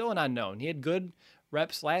still an unknown. He had good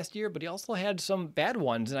reps last year, but he also had some bad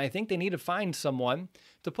ones, and I think they need to find someone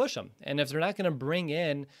to push him. And if they're not going to bring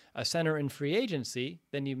in a center in free agency,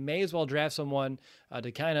 then you may as well draft someone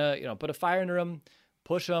to kind of put a fire under him,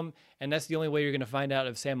 push him, and that's the only way you're going to find out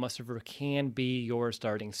if Sam Mustipher can be your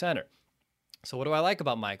starting center. So what do I like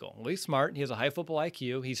about Michael? Well, he's smart. He has a high football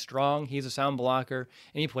IQ. He's strong. He's a sound blocker,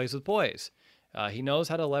 and he plays with poise. He knows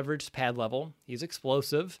how to leverage pad level. He's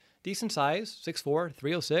explosive, decent size, 6'4",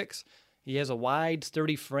 306. He has a wide,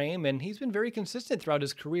 sturdy frame, and he's been very consistent throughout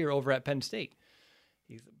his career over at Penn State.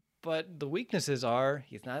 But the weaknesses are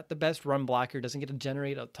he's not the best run blocker, doesn't get to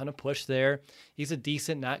generate a ton of push there. He's a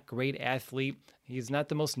decent, not great athlete. He's not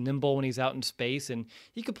the most nimble when he's out in space, and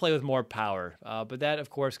he could play with more power. But that,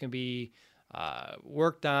 of course, can be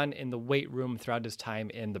worked on in the weight room throughout his time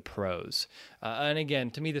in the pros. And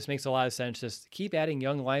again, to me, this makes a lot of sense. Just keep adding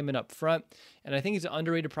young linemen up front. And I think he's an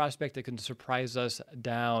underrated prospect that can surprise us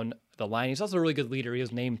down the line. He's also a really good leader. He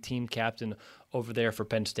was named team captain over there for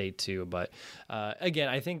Penn State too. But again,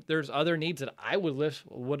 I think there's other needs that I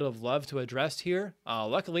would have loved to address here.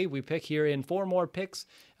 Luckily, we pick here in 4 more picks,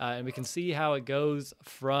 and we can see how it goes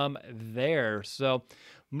from there. So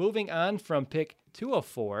moving on from pick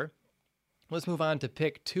 204, let's move on to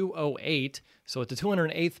pick 208. So at the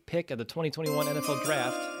 208th pick of the 2021 NFL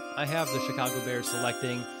Draft, I have the Chicago Bears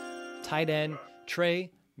selecting tight end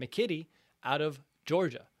Trey McKitty out of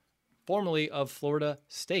Georgia, formerly of Florida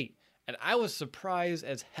State. And I was surprised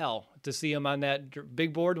as hell to see him on that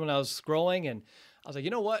big board when I was scrolling. And I was like, you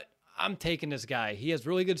know what? I'm taking this guy. He has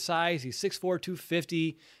really good size. He's 6'4",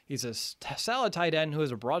 250. He's a solid tight end who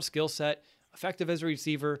has a broad skill set, effective as a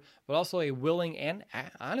receiver, but also a willing and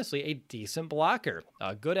honestly a decent blocker.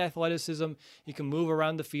 Good athleticism. He can move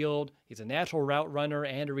around the field. He's a natural route runner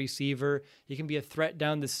and a receiver. He can be a threat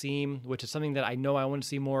down the seam, which is something that I know I want to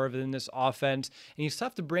see more of in this offense. And he's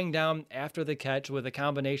tough to bring down after the catch with a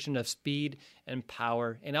combination of speed and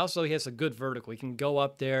power. And also he has a good vertical. He can go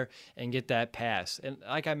up there and get that pass. And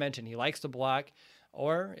like I mentioned, he likes to block.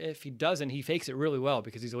 Or if he doesn't, he fakes it really well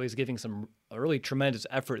because he's always giving some really tremendous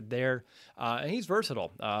effort there. And he's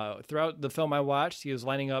versatile. Throughout the film I watched, he was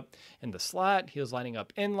lining up in the slot. He was lining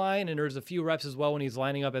up in line. And there's a few reps as well when he's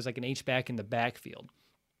lining up as like an H-back in the backfield.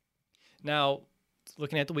 Now,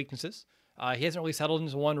 looking at the weaknesses, he hasn't really settled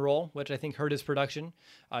into one role, which I think hurt his production.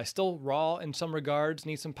 Still raw in some regards,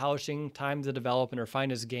 needs some polishing, time to develop and refine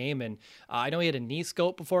his game. And I know he had a knee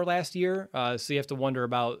scope before last year, so you have to wonder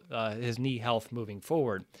about his knee health moving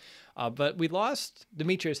forward. But we lost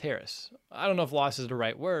Demetrius Harris. I don't know if loss is the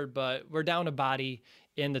right word, but we're down a body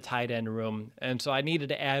in the tight end room. And so I needed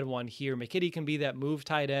to add one here. McKitty can be that move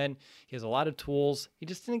tight end. He has a lot of tools. He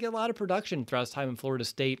just didn't get a lot of production throughout his time in Florida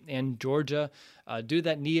State and Georgia due to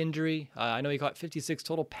that knee injury. I know he caught 56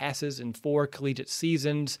 total passes in 4 collegiate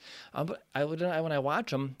seasons. But when I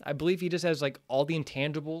watch him, I believe he just has like all the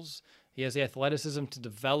intangibles. He has the athleticism to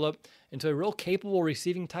develop into a real capable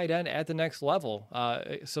receiving tight end at the next level.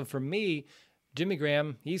 So for me, Jimmy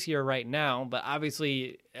Graham, he's here right now, but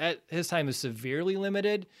obviously his time is severely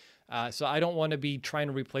limited. So I don't want to be trying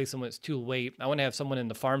to replace him when it's too late. I want to have someone in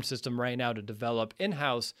the farm system right now to develop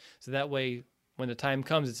in-house. So that way, when the time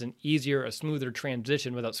comes, it's an easier, a smoother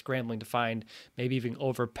transition without scrambling to find, maybe even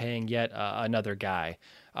overpaying yet another guy.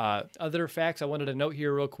 Other facts I wanted to note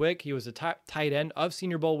here real quick. He was a top tight end of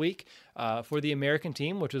Senior Bowl week for the American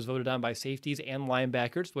team, which was voted on by safeties and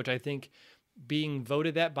linebackers, which I think being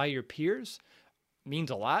voted that by your peers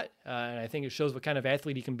means a lot, and I think it shows what kind of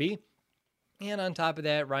athlete he can be. And on top of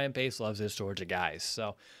that, Ryan Pace loves his Georgia guys.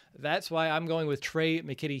 So that's why I'm going with Trey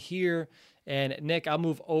McKitty here. And Nick, I'll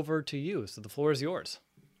move over to you. So the floor is yours.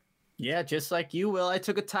 Yeah, just like you, Will. I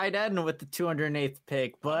took a tight end with the 208th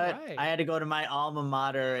pick, but right. I had to go to my alma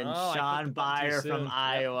mater and Sean Beyer from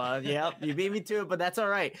Iowa. Yep, you beat me to it, but that's all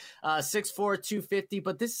right. 6'4", 250.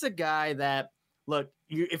 But this is a guy that, look,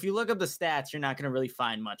 if you look up the stats, you're not going to really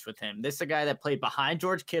find much with him. This is a guy that played behind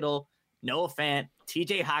George Kittle, Noah Fant,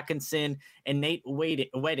 TJ Hawkinson, and Nate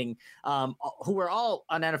Wedding, who are all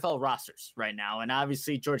on NFL rosters right now. And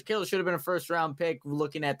obviously, George Kittle should have been a first-round pick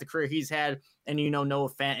looking at the career he's had. And, Noah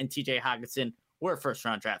Fant and TJ Hawkinson were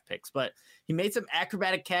first-round draft picks. But he made some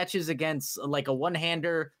acrobatic catches against like a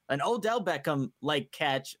one-hander, an Odell Beckham-like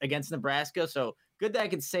catch against Nebraska. So good that I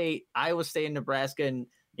could say Iowa State and Nebraska and,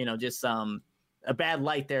 just a bad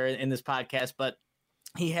light there in this podcast. But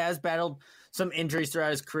he has battled some injuries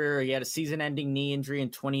throughout his career. He had a season-ending knee injury in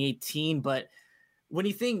 2018. But when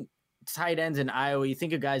you think tight ends in Iowa, you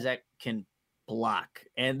think of guys that can block.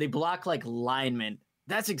 And they block like linemen.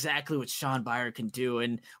 That's exactly what Sean Beyer can do.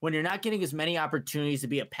 And when you're not getting as many opportunities to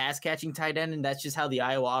be a pass-catching tight end, and that's just how the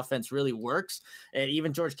Iowa offense really works, and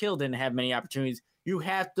even George Kittle didn't have many opportunities, you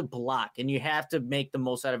have to block and you have to make the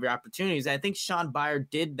most out of your opportunities. And I think Sean Beyer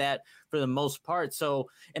did that for the most part. So,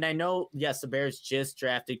 and I know, yes, the Bears just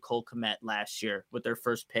drafted Cole Kmet last year with their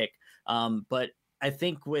first pick. But I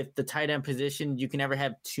think with the tight end position, you can never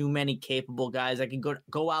have too many capable guys that can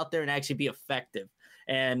go out there and actually be effective.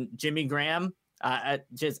 And Jimmy Graham,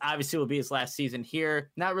 just obviously will be his last season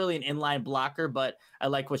here. Not really an inline blocker, but I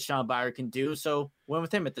like what Sean Beyer can do. So went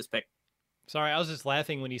with him at this pick. Sorry, I was just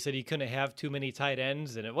laughing when you said you couldn't have too many tight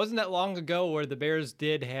ends, and it wasn't that long ago where the Bears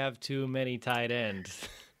did have too many tight ends.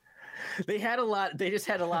 They had a lot. They just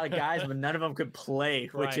had a lot of guys, but none of them could play,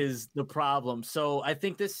 which is the problem. So I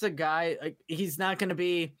think this is a guy. He's not going to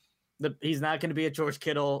be He's not going to be a George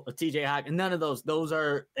Kittle, a TJ Hawk, and none of those. Those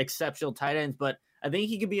are exceptional tight ends, but I think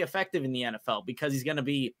he could be effective in the NFL because he's going to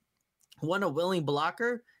be a willing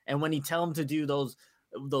blocker, and when you tell him to do those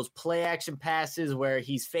play action passes where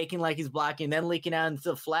he's faking like he's blocking, then leaking out into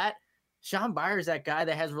the flat. Sean Byer's that guy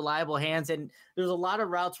that has reliable hands, and there's a lot of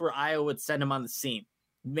routes where Iowa would send him on the seam.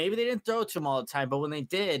 Maybe they didn't throw it to him all the time, but when they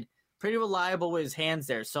did, pretty reliable with his hands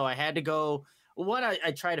there. So I had to go.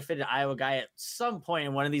 I try to fit an Iowa guy at some point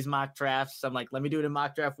in one of these mock drafts. I'm like, let me do it in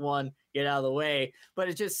mock draft 1, get out of the way. But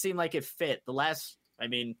it just seemed like it fit.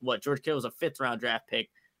 George Kittle was a 5th round draft pick.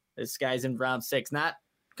 This guy's in round 6. Not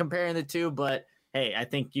comparing the two, but hey, I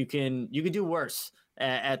think you can do worse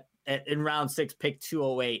in round 6, pick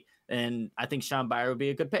 208, and I think Sean Byer would be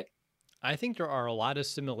a good pick. I think there are a lot of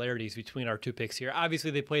similarities between our two picks here.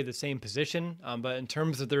 Obviously, they play the same position, but in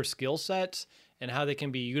terms of their skill sets and how they can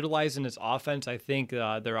be utilized in this offense, I think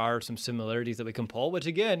there are some similarities that we can pull, which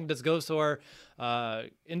again, this goes to our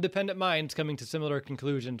independent minds coming to similar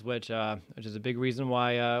conclusions, which is a big reason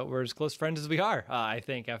why we're as close friends as we are, I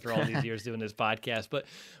think, after all these years doing this podcast. But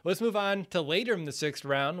let's move on to later in the 6th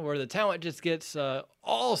round, where the talent just gets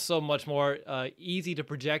all so much more easy to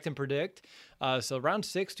project and predict. So round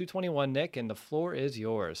 6, 221, Nick, and the floor is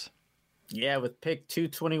yours. Yeah, with pick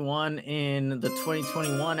 221 in the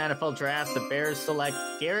 2021 NFL Draft, the Bears select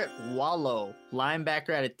Garrett Wallow,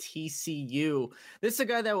 linebacker out of TCU. This is a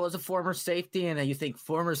guy that was a former safety, and you think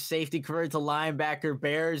former safety converted to linebacker,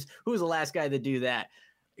 Bears. Who was the last guy to do that?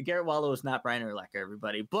 Garrett Wallow is not Brian Urlacher,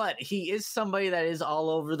 everybody, but he is somebody that is all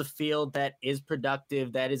over the field, that is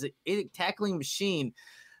productive, that is a tackling machine.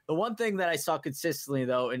 The one thing that I saw consistently,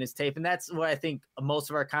 though, in his tape, and that's what I think most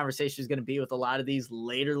of our conversation is going to be with a lot of these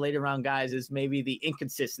later round guys, is maybe the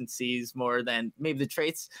inconsistencies more than maybe the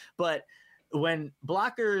traits. But when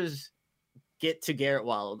blockers get to Garrett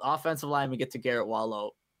Wallow, the offensive linemen get to Garrett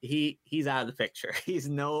Wallow, he's out of the picture. He's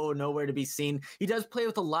nowhere to be seen. He does play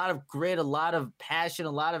with a lot of grit, a lot of passion,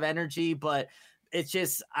 a lot of energy, but it's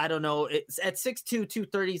just, I don't know. It's at 6'2",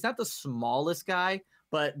 230. He's not the smallest guy,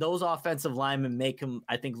 but those offensive linemen make him,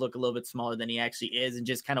 I think, look a little bit smaller than he actually is and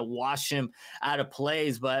just kind of wash him out of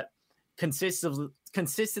plays. But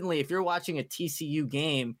consistently, if you're watching a TCU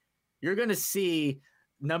game, you're going to see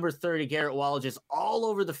number 30, Garrett Wallow, just all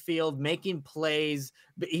over the field, making plays.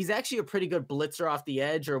 But he's actually a pretty good blitzer off the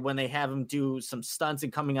edge, or when they have him do some stunts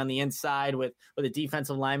and coming on the inside with a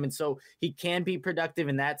defensive lineman. So he can be productive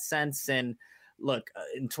in that sense. And look,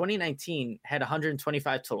 in 2019, had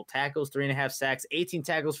 125 total tackles, 3.5 sacks, 18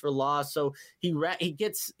 tackles for loss. So he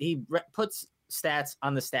puts stats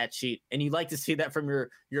on the stat sheet, and you like to see that from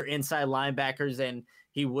your inside linebackers. And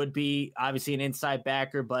he would be obviously an inside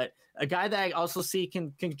backer, but a guy that I also see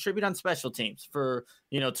can contribute on special teams to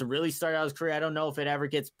really start out his career. I don't know if it ever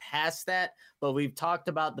gets past that, but we've talked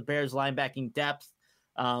about the Bears linebacking depth.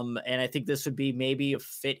 And I think this would be maybe a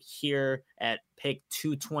fit here at pick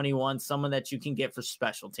 221, someone that you can get for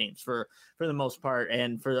special teams for the most part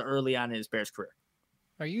and for the early on in his Bears career.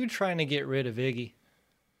 Are you trying to get rid of Iggy?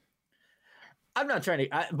 I'm not trying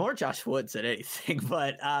to more Josh Woods than anything,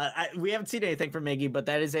 but we haven't seen anything from Iggy, but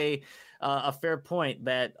that is a fair point,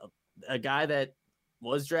 that a guy that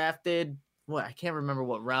was drafted, I can't remember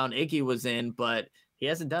what round Iggy was in, but he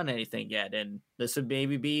hasn't done anything yet. And this would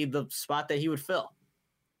maybe be the spot that he would fill.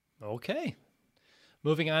 Okay.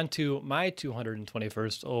 Moving on to my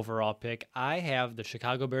 221st overall pick, I have the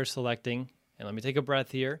Chicago Bears selecting, and let me take a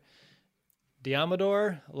breath here,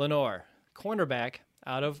 Deommodore Lenoir, cornerback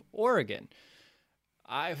out of Oregon.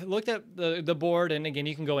 I've looked at the board, and again,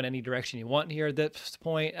 you can go in any direction you want here at this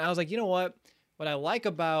point. And I was like, you know what? What I like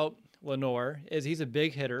about Lenoir is he's a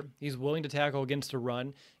big hitter. He's willing to tackle against the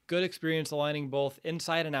run. Good experience aligning both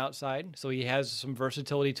inside and outside, so he has some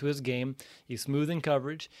versatility to his game. He's smooth in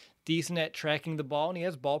coverage, decent at tracking the ball, and he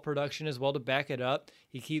has ball production as well to back it up.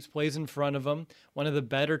 He keeps plays in front of him. One of the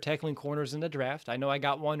better tackling corners in the draft. I know I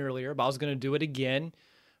got one earlier, but I was going to do it again.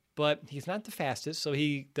 But he's not the fastest, so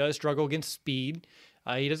he does struggle against speed.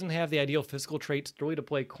 He doesn't have the ideal physical traits really to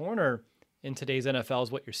play corner in today's NFL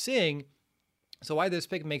is what you're seeing. So why this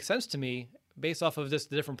pick makes sense to me, based off of just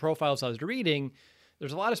the different profiles I was reading,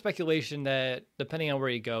 there's a lot of speculation that depending on where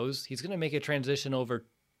he goes, he's going to make a transition over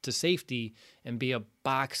to safety and be a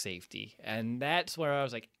box safety. And that's where I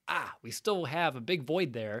was like, we still have a big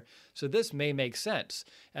void there. So this may make sense.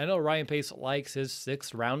 And I know Ryan Pace likes his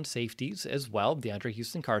 6th round safeties as well. DeAndre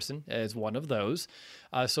Houston Carson is one of those.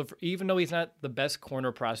 Even though he's not the best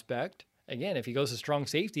corner prospect, again, if he goes to strong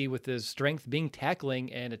safety with his strength being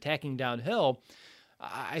tackling and attacking downhill,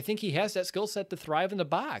 I think he has that skill set to thrive in the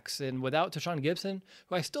box. And without Tashaun Gipson,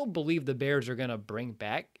 who I still believe the Bears are going to bring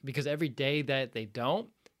back, because every day that they don't,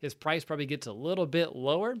 his price probably gets a little bit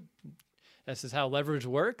lower. This is how leverage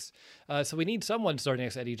works. So we need someone starting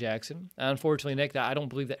next to Eddie Jackson. Unfortunately, Nick, I don't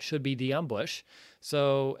believe that should be Deion Bush.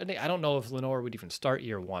 So I don't know if Lenoir would even start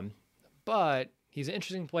year 1. But he's an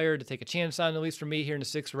interesting player to take a chance on, at least for me here in the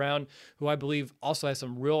 6th round, who I believe also has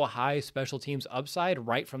some real high special teams upside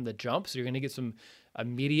right from the jump. So you're going to get some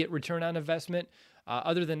immediate return on investment.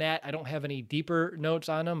 Other than that, I don't have any deeper notes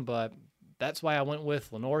on him, but that's why I went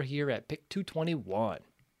with Lenoir here at pick 221.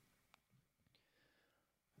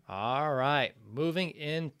 All right, moving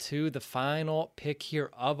into the final pick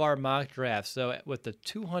here of our mock draft. So with the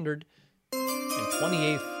 228th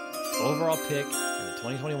overall pick in the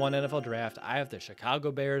 2021 NFL Draft, I have the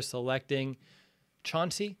Chicago Bears selecting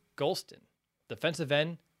Chauncey Golston, defensive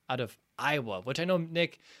end out of Iowa, which I know,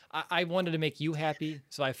 Nick, I wanted to make you happy,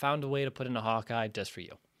 so I found a way to put in a Hawkeye just for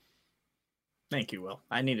you. Thank you, Will.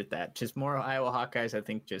 I needed that. Just more Iowa Hawkeyes, I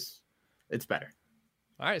think it's better.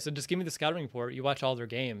 All right, so just give me the scouting report. You watch all their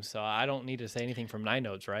games, so I don't need to say anything from Nine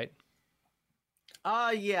Notes, right?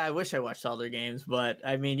 Yeah, I wish I watched all their games, but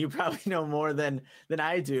I mean, you probably know more than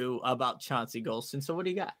I do about Chauncey Golston. So what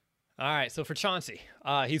do you got? All right, so for Chauncey,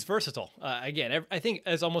 he's versatile. Again, I think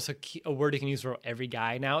it's almost a word you can use for every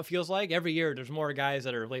guy now. It feels like every year there's more guys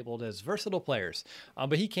that are labeled as versatile players.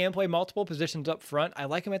 But he can play multiple positions up front. I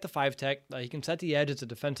like him at the 5-tech. He can set the edge as a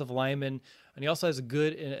defensive lineman, and he also has a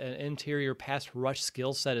good interior pass rush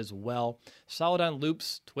skill set as well. Solid on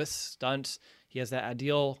loops, twists, stunts. He has that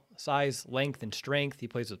ideal size, length, and strength. He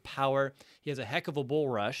plays with power. He has a heck of a bull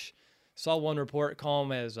rush. Saw one report call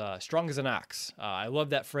him as strong as an ox. I love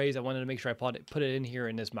that phrase. I wanted to make sure I put it in here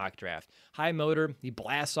in this mock draft. High motor. He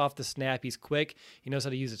blasts off the snap. He's quick. He knows how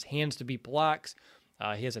to use his hands to beat blocks.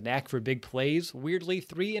 He has a knack for big plays. Weirdly,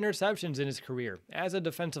 3 interceptions in his career as a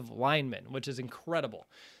defensive lineman, which is incredible.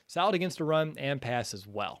 Solid against the run and pass as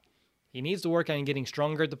well. He needs to work on getting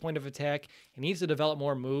stronger at the point of attack. He needs to develop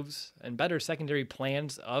more moves and better secondary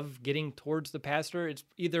plans of getting towards the passer. It's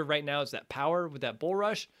either right now it's that power with that bull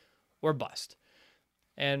rush or bust.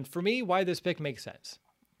 And for me, why this pick makes sense.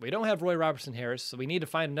 We don't have Roy Robertson Harris, so we need to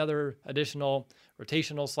find another additional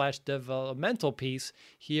rotational / developmental piece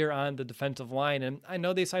here on the defensive line. And I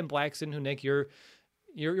know they signed Blackson, who, Nick, you're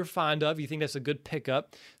fond of. You think that's a good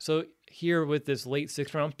pickup. So here with this late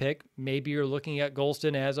 6th round pick, maybe you're looking at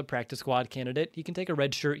Golston as a practice squad candidate. He can take a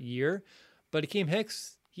redshirt year, but Akeem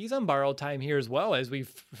Hicks, he's on borrowed time here as well, as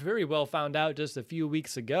we've very well found out just a few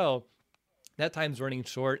weeks ago. That time's running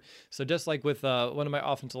short. So just like with one of my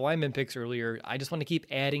offensive lineman picks earlier, I just want to keep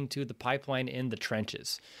adding to the pipeline in the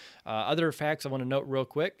trenches. Other facts I want to note real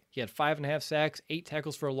quick. He had 5.5 sacks, 8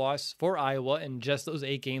 tackles for a loss for Iowa in just those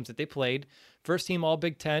 8 games that they played. First team All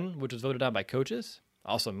Big Ten, which was voted on by coaches,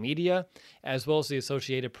 also media, as well as the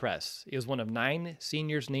Associated Press. He was one of 9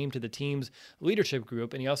 seniors named to the team's leadership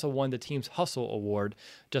group, and he also won the team's Hustle Award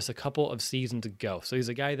just a couple of seasons ago. So he's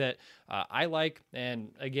a guy that I like,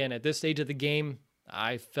 and again, at this stage of the game,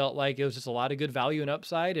 I felt like it was just a lot of good value and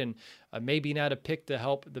upside, and maybe not a pick to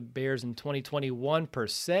help the Bears in 2021 per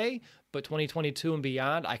se, but 2022 and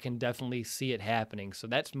beyond, I can definitely see it happening. So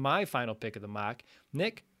that's my final pick of the mock.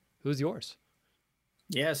 Nick, who's yours?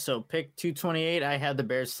 Yeah, so pick 228, I had the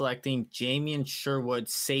Bears selecting Jamion Sherwood,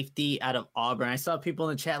 safety out of Auburn. I saw people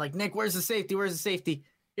in the chat like, Nick, where's the safety? Where's the safety?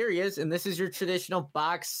 Here he is, and this is your traditional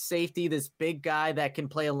box safety, this big guy that can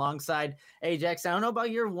play alongside Ajax. I don't know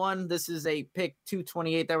about year 1. This is a pick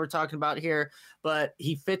 228 that we're talking about here, but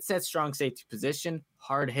he fits that strong safety position,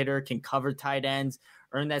 hard hitter, can cover tight ends,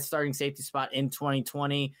 earned that starting safety spot in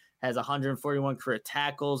 2020, has 141 career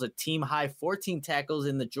tackles, a team high 14 tackles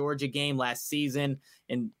in the Georgia game last season.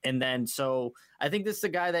 And then, so I think this is a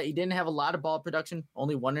guy that he didn't have a lot of ball production,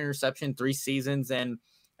 only 1 interception, 3 seasons. And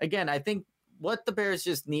again, I think what the Bears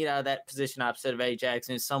just need out of that position opposite of Ajax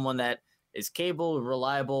is someone that is capable,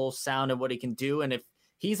 reliable, sound, and what he can do. And if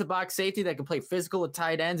he's a box safety that can play physical with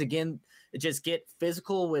tight ends, again, just get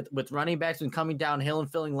physical with running backs and coming downhill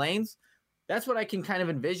and filling lanes, that's what I can kind of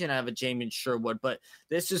envision out of a Jamion Sherwood. But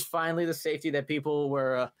this is finally the safety that people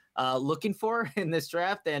were looking for in this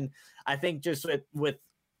draft. And I think just with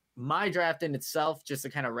my draft in itself, just to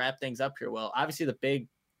kind of wrap things up here, well, obviously the big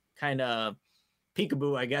kind of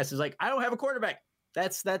peekaboo, I guess, is like, I don't have a quarterback.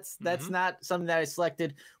 That's not something that I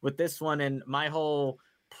selected with this one. And my whole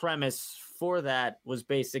premise for that was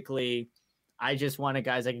basically I just wanted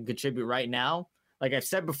guys that can contribute right now. Like I've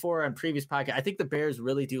said before on previous podcasts, I think the Bears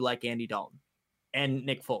really do like Andy Dalton and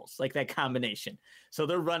Nick Foles, like that combination. So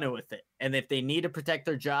they're running with it. And if they need to protect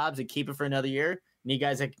their jobs and keep it for another year, need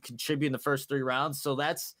guys that can contribute in the first 3 rounds. So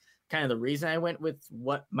that's kind of the reason I went with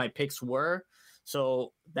what my picks were.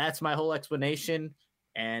 So that's my whole explanation.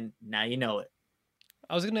 And now you know it.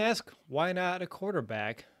 I was going to ask, why not a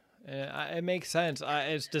quarterback? It makes sense.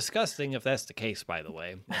 It's disgusting if that's the case, by the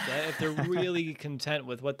way. If they're really content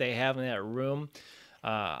with what they have in that room,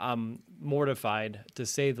 I'm mortified, to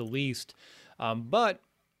say the least. But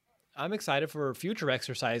I'm excited for future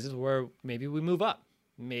exercises where maybe we move up.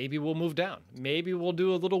 Maybe we'll move down. Maybe we'll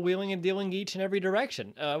do a little wheeling and dealing each and every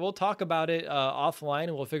direction. We'll talk about it offline,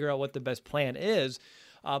 and we'll figure out what the best plan is.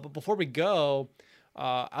 But before we go,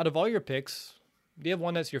 out of all your picks, do you have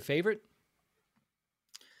one that's your favorite?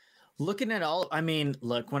 Looking at all, I mean,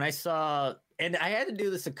 look, when I saw, and I had to do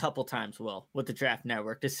this a couple times, Will, with the Draft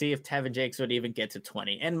Network to see if Tevin Jakes would even get to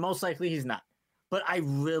 20. And most likely he's not. But I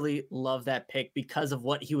really love that pick because of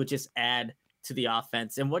what he would just add to the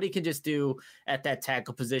offense and what he could just do at that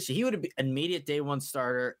tackle position. He would be immediate day one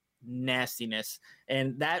starter, nastiness.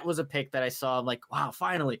 And that was a pick that I saw. I'm like, wow,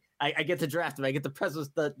 finally, I get to draft him. I get to press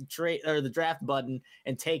the trade or the draft button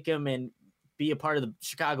and take him and be a part of the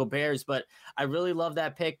Chicago Bears. But I really love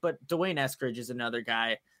that pick. But Dwayne Eskridge is another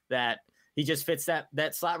guy that he just fits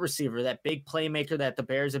that slot receiver, that big playmaker that the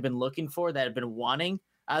Bears have been looking for, that have been wanting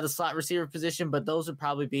out of the slot receiver position. But those would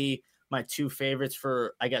probably be my 2 favorites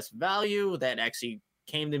for, I guess, value that actually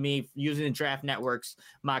came to me using the Draft Network's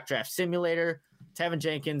mock draft simulator. Tevin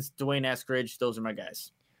Jenkins, Dwayne Eskridge, those are my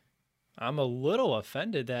guys. I'm a little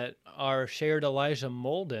offended that our shared Elijah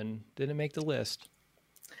Molden didn't make the list.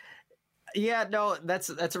 Yeah, no, that's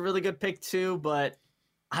a really good pick too, but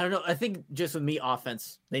I don't know. I think just with me,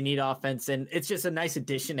 offense, they need offense, and it's just a nice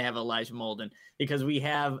addition to have Elijah Molden because we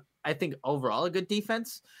have, I think, overall a good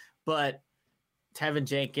defense, but Tevin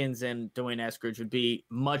Jenkins and Dwayne Eskridge would be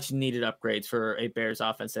much needed upgrades for a Bears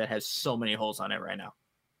offense that has so many holes on it right now.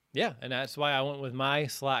 Yeah, and that's why I went with my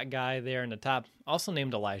slot guy there in the top, also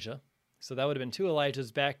named Elijah. So that would have been 2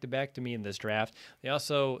 Elijahs back to me in this draft. They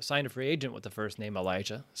also signed a free agent with the first name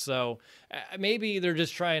Elijah. So maybe they're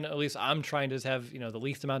just trying, at least I'm trying to have, the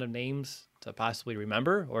least amount of names to possibly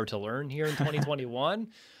remember or to learn here in 2021.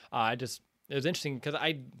 It was interesting because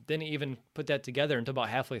I didn't even put that together until about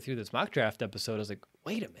halfway through this mock draft episode. I was like,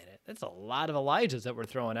 wait a minute, that's a lot of Elijahs that we're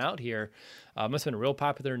throwing out here. Must have been a real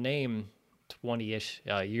popular name 20-ish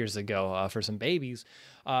years ago for some babies.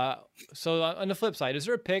 So on the flip side, is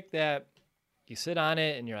there a pick that you sit on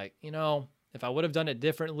it and you're like, if I would have done it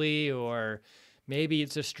differently, or maybe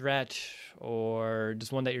it's a stretch, or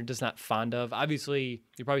just one that you're just not fond of? Obviously,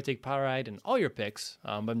 you probably take pride in all your picks,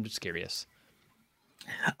 but I'm just curious.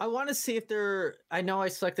 I want to see if I know I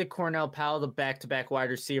selected Cornell Powell, the back-to-back wide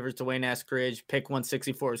receivers, Dwayne Eskridge, pick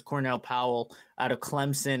 164 is Cornell Powell out of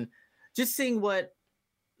Clemson. Just seeing what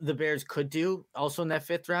the Bears could do also in that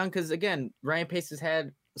 5th round. Because again, Ryan Pace has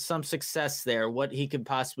had some success there, what he could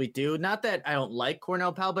possibly do. Not that I don't like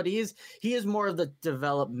Cornell Powell, but he is more of the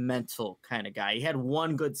developmental kind of guy. He had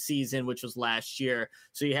one good season, which was last year.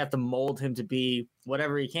 So you have to mold him to be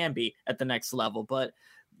whatever he can be at the next level. But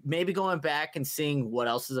maybe going back and seeing what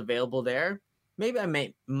else is available there, maybe I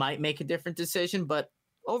might make a different decision. But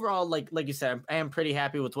overall, like you said, I am pretty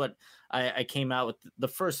happy with what I came out with the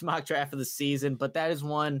first mock draft of the season. But that is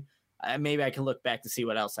one maybe I can look back to see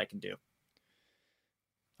what else I can do.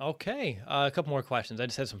 Okay, a couple more questions. I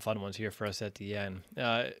just had some fun ones here for us at the end.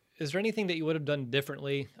 Is there anything that you would have done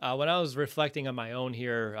differently? When I was reflecting on my own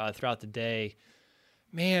here throughout the day,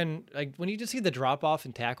 man, like when you just see the drop-off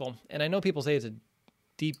and tackle, and I know people say it's a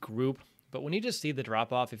deep group, but when you just see the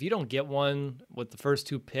drop-off, if you don't get one with the first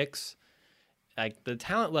 2 picks, like the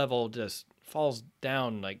talent level just falls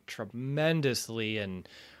down like tremendously. And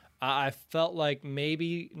I felt like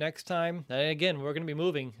maybe next time, and again, we're going to be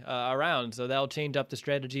moving around, so that'll change up the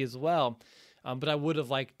strategy as well. But I would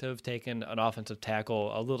have liked to have taken an offensive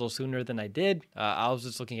tackle a little sooner than I did. I was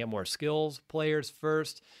just looking at more skills players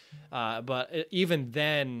first. But even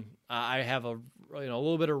then, I have a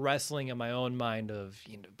little bit of wrestling in my own mind of,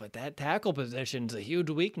 but that tackle position is a huge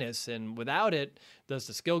weakness. And without it, does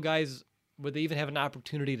the skill guys, would they even have an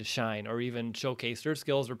opportunity to shine or even showcase their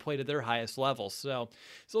skills or play to their highest level? So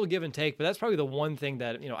it's a little give and take, but that's probably the one thing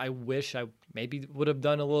that, I wish I maybe would have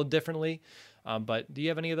done a little differently. But do you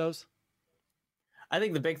have any of those? I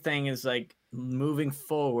think the big thing is like moving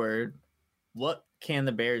forward, what can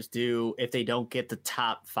the Bears do if they don't get the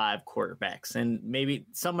top 5 quarterbacks? And maybe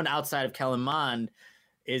someone outside of Kellen Mond,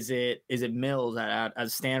 is it Mills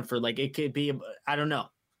at Stanford? Like it could be, I don't know.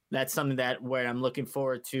 That's something that where I'm looking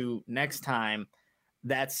forward to next time.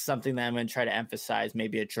 That's something that I'm going to try to emphasize,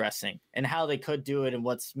 maybe addressing and how they could do it and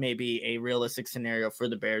what's maybe a realistic scenario for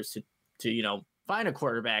the Bears to find a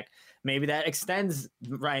quarterback. Maybe that extends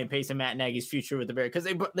Ryan Pace and Matt Nagy's future with the Bears because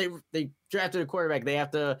they drafted a quarterback. They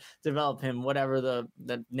have to develop him, whatever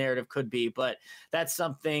the narrative could be. But that's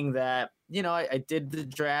something that, I did the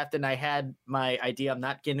draft and I had my idea. I'm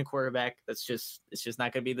not getting a quarterback. It's just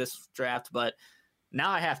not going to be this draft. But now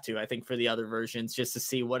I have to, I think, for the other versions, just to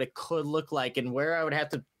see what it could look like and where I would have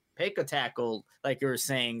to pick a tackle, like you were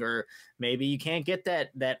saying, or maybe you can't get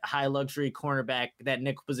that high luxury cornerback, that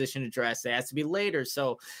nickel position address. It has to be later.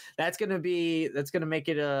 So that's going to make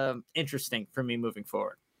it interesting for me moving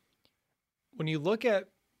forward. When you look at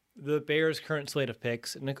the Bears' current slate of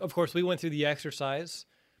picks, and of course we went through the exercise,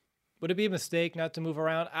 would it be a mistake not to move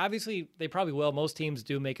around? Obviously, they probably will. Most teams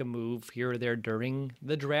do make a move here or there during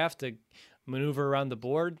the draft to maneuver around the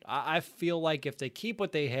board. I feel like if they keep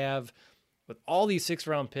what they have with all these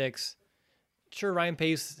 6th-round picks, sure, Ryan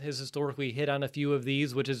Pace has historically hit on a few of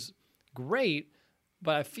these, which is great,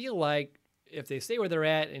 but I feel like if they stay where they're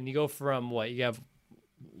at and you go from you have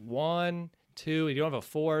 1, 2, and you don't have a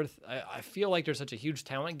 4th, I feel like there's such a huge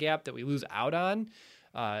talent gap that we lose out on.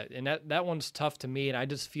 And that one's tough to me. And I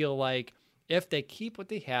just feel like if they keep what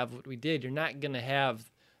they have, what we did, you're not going to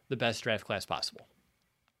have the best draft class possible.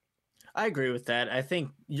 I agree with that. I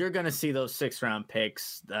think you're going to see those 6th-round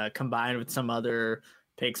picks combined with some other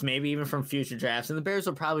picks, maybe even from future drafts. And the Bears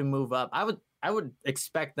will probably move up. I would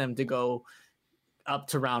expect them to go up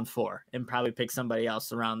to round 4 and probably pick somebody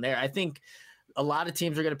else around there. I think a lot of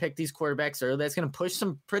teams are going to pick these quarterbacks early. That's going to push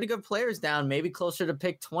some pretty good players down, maybe closer to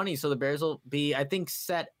pick 20. So the Bears will be, I think,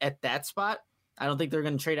 set at that spot. I don't think they're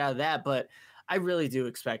going to trade out of that, but I really do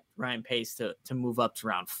expect Ryan Pace to move up to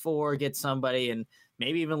round 4, get somebody, and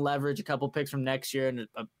maybe even leverage a couple picks from next year and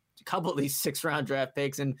a couple of these 6th-round draft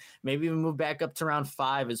picks, and maybe even move back up to round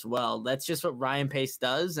 5 as well. That's just what Ryan Pace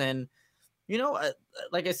does. And,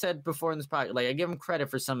 like I said before in this podcast, I give him credit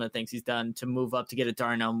for some of the things he's done to move up to get a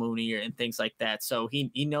Darnell Mooney and things like that. So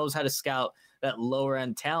he knows how to scout that lower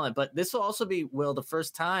end talent. But this will also be, Will, the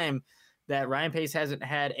first time that Ryan Pace hasn't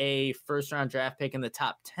had a 1st-round draft pick in the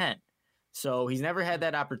top 10. So he's never had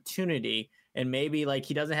that opportunity. And maybe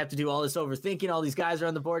he doesn't have to do all this overthinking. All these guys are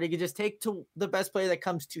on the board. He can just take to the best player that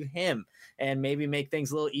comes to him and maybe make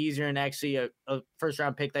things a little easier and actually a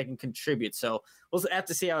 1st-round pick that can contribute. So we'll have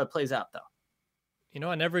to see how it plays out, though.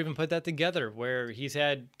 I never even put that together where he's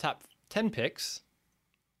had top 10 picks,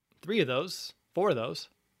 4 of those.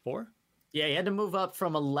 Yeah, he had to move up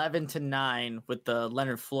from 11 to 9 with the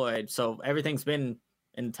Leonard Floyd. So everything's been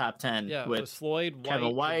in the top 10. Yeah, with it was Floyd,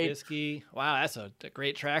 Kevin White, Trubisky. Wow, that's a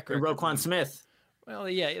great track record. Roquan Smith. Well,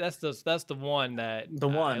 yeah, that's the one that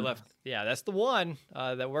I left. Yeah, that's the one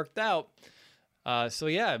that worked out. So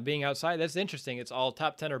yeah, being outside, that's interesting. It's all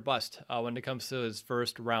top 10 or bust when it comes to his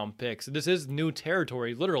 1st-round picks. This is new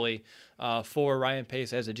territory, literally, for Ryan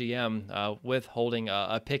Pace as a GM with holding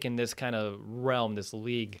a pick in this kind of realm, this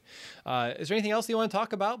league. Is there anything else you want to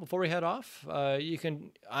talk about before we head off? You can,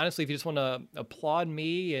 honestly, if you just want to applaud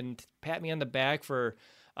me and pat me on the back for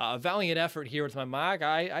a valiant effort here with my mock,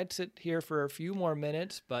 I'd sit here for a few more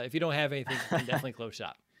minutes, but if you don't have anything, you can definitely close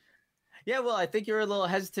shop. Yeah, well, I think you were a little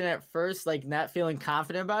hesitant at first, not feeling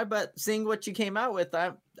confident about it, but seeing what you came out with,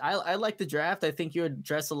 I like the draft. I think you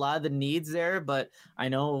address a lot of the needs there, but I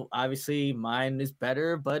know obviously mine is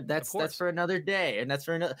better, but that's for another day, and that's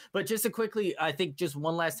for another. But just to quickly, I think just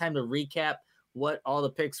one last time to recap what all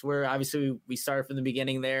the picks were. Obviously, we started from the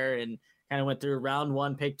beginning there and kind of went through round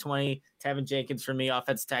 1, pick 20, Tevin Jenkins for me,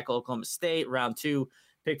 offensive tackle, Oklahoma State. Round 2,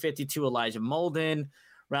 pick 52, Elijah Molden.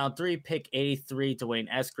 Round 3, pick 83, Dwayne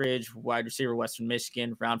Eskridge, wide receiver, Western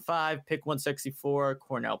Michigan. Round 5, pick 164,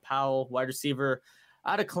 Cornell Powell, wide receiver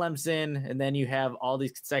out of Clemson. And then you have all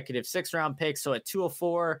these consecutive 6th-round picks. So at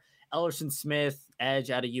 204, Ellerson Smith, edge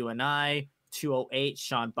out of UNI. 208,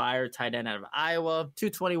 Sean Byer, tight end out of Iowa.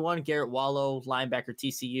 221, Garrett Wallow, linebacker,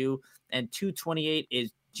 TCU. And 228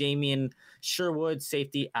 is Jamian Sherwood,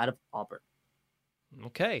 safety out of Auburn.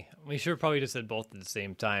 Okay. We should probably just said both at the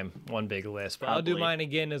same time. One big list. But Probably. I'll do mine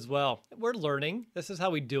again as well. We're learning. This is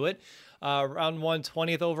how we do it. Round 1,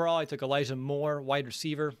 20th overall, I took Elijah Moore, wide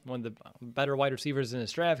receiver, one of the better wide receivers in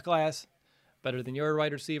his draft class. Better than your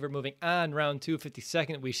wide receiver. Moving on, round 2,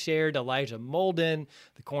 52nd, we shared Elijah Molden,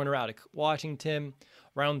 the corner out of Washington.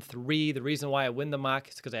 Round 3, the reason why I win the mock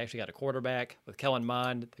is because I actually got a quarterback with Kellen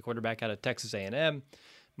Mond, the quarterback out of Texas A&M.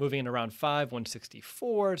 Moving in to round 5,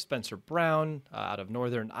 164, Spencer Brown out of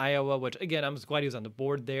Northern Iowa, which, again, I'm just glad he was on the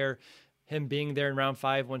board there. Him being there in round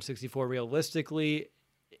 5, 164, realistically,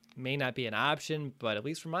 may not be an option, but at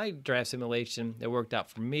least for my draft simulation, it worked out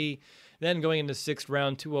for me. Then going into 6th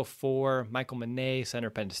round, 204, Michael Manet, center,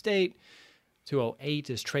 Penn State. 208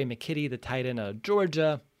 is Trey McKitty, the tight end of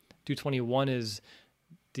Georgia. 221 is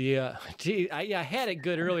I had it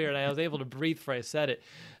good earlier, and I was able to breathe before I said it.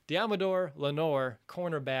 Diamador Lenore,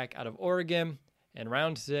 cornerback out of Oregon. And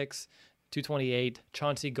round 6, 228,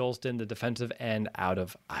 Chauncey Golston, the defensive end out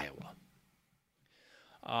of Iowa.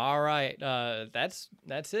 All right, that's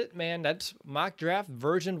it, man. That's mock draft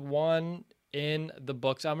version 1 in the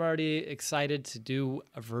books. I'm already excited to do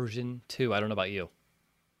a version 2. I don't know about you.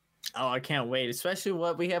 Oh, I can't wait, especially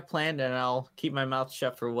what we have planned, and I'll keep my mouth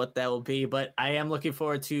shut for what that will be. But I am looking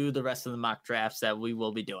forward to the rest of the mock drafts that we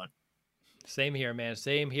will be doing. Same here, man.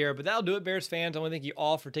 Same here. But that'll do it, Bears fans. I want to thank you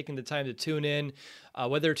all for taking the time to tune in,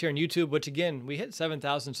 whether it's here on YouTube, which, again, we hit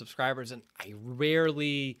 7,000 subscribers, and I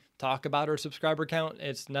rarely talk about our subscriber count.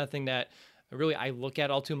 It's nothing that really I look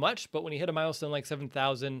at all too much, but when you hit a milestone like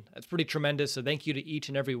 7,000, that's pretty tremendous. So thank you to each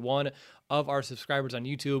and every one of our subscribers on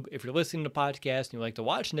YouTube. If you're listening to podcasts and you like to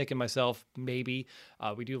watch Nick and myself, maybe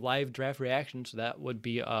we do live draft reactions, so that would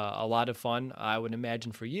be a lot of fun, I would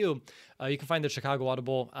imagine, for you. You can find the Chicago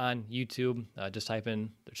Audible on YouTube. Just type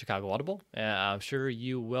in the Chicago Audible. I'm sure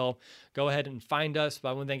you will go ahead and find us. But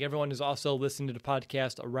I want to thank everyone who's also listening to the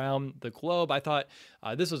podcast around the globe. I thought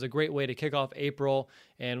this was a great way to kick off April,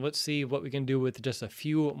 and let's see what we can do with just a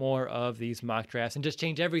few more of these mock drafts and just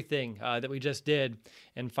change everything that we just did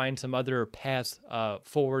and find some other paths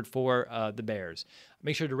forward for the Bears.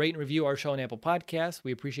 Make sure to rate and review our show on Apple Podcasts.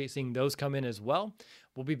 We appreciate seeing those come in as well.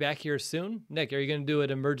 We'll be back here soon. Nick, are you going to do an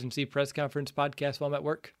emergency press conference podcast while I'm at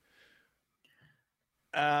work?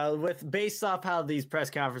 Based off how these press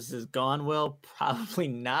conferences gone, Will, probably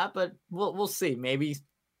not, but we'll see. Maybe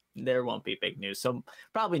there won't be big news, so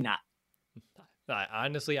probably not.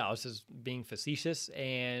 Honestly, I was just being facetious,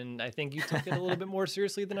 and I think you took it a little bit more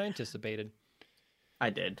seriously than I anticipated. I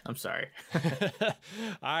did. I'm sorry. All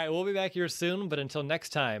right, we'll be back here soon, but until next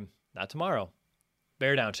time, not tomorrow.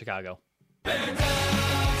 Bear down, Chicago. Bear down!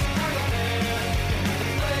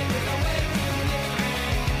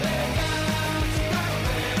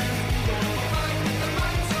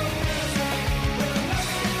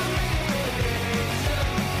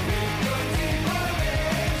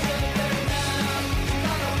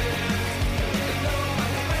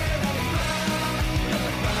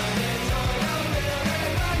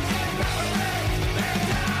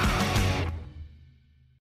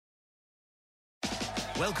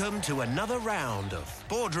 Welcome to another round of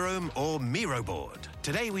Boardroom or Miro Board.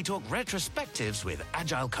 Today we talk retrospectives with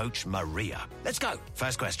Agile coach Maria. Let's go.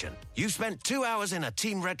 First question. You've spent 2 hours in a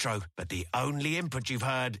team retro, but the only input you've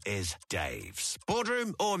heard is Dave's.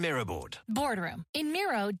 Boardroom or Miro Board? Boardroom. In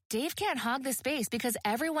Miro, Dave can't hog the space because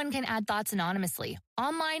everyone can add thoughts anonymously,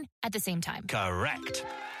 online, at the same time. Correct.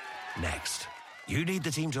 Next. You need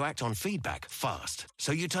the team to act on feedback fast,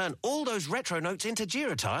 so you turn all those retro notes into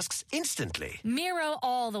Jira tasks instantly. Miro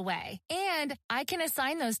all the way. And I can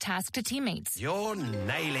assign those tasks to teammates. You're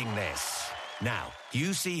nailing this. Now,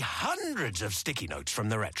 you see hundreds of sticky notes from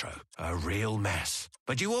the retro. A real mess.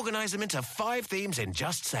 But you organize them into 5 themes in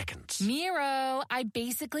just seconds. Miro, I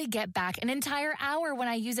basically get back an entire hour when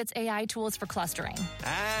I use its AI tools for clustering.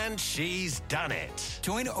 And she's done it.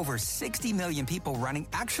 Join over 60 million people running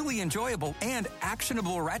actually enjoyable and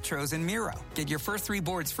actionable retros in Miro. Get your first 3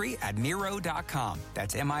 boards free at Miro.com.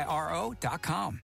 That's Miro.com.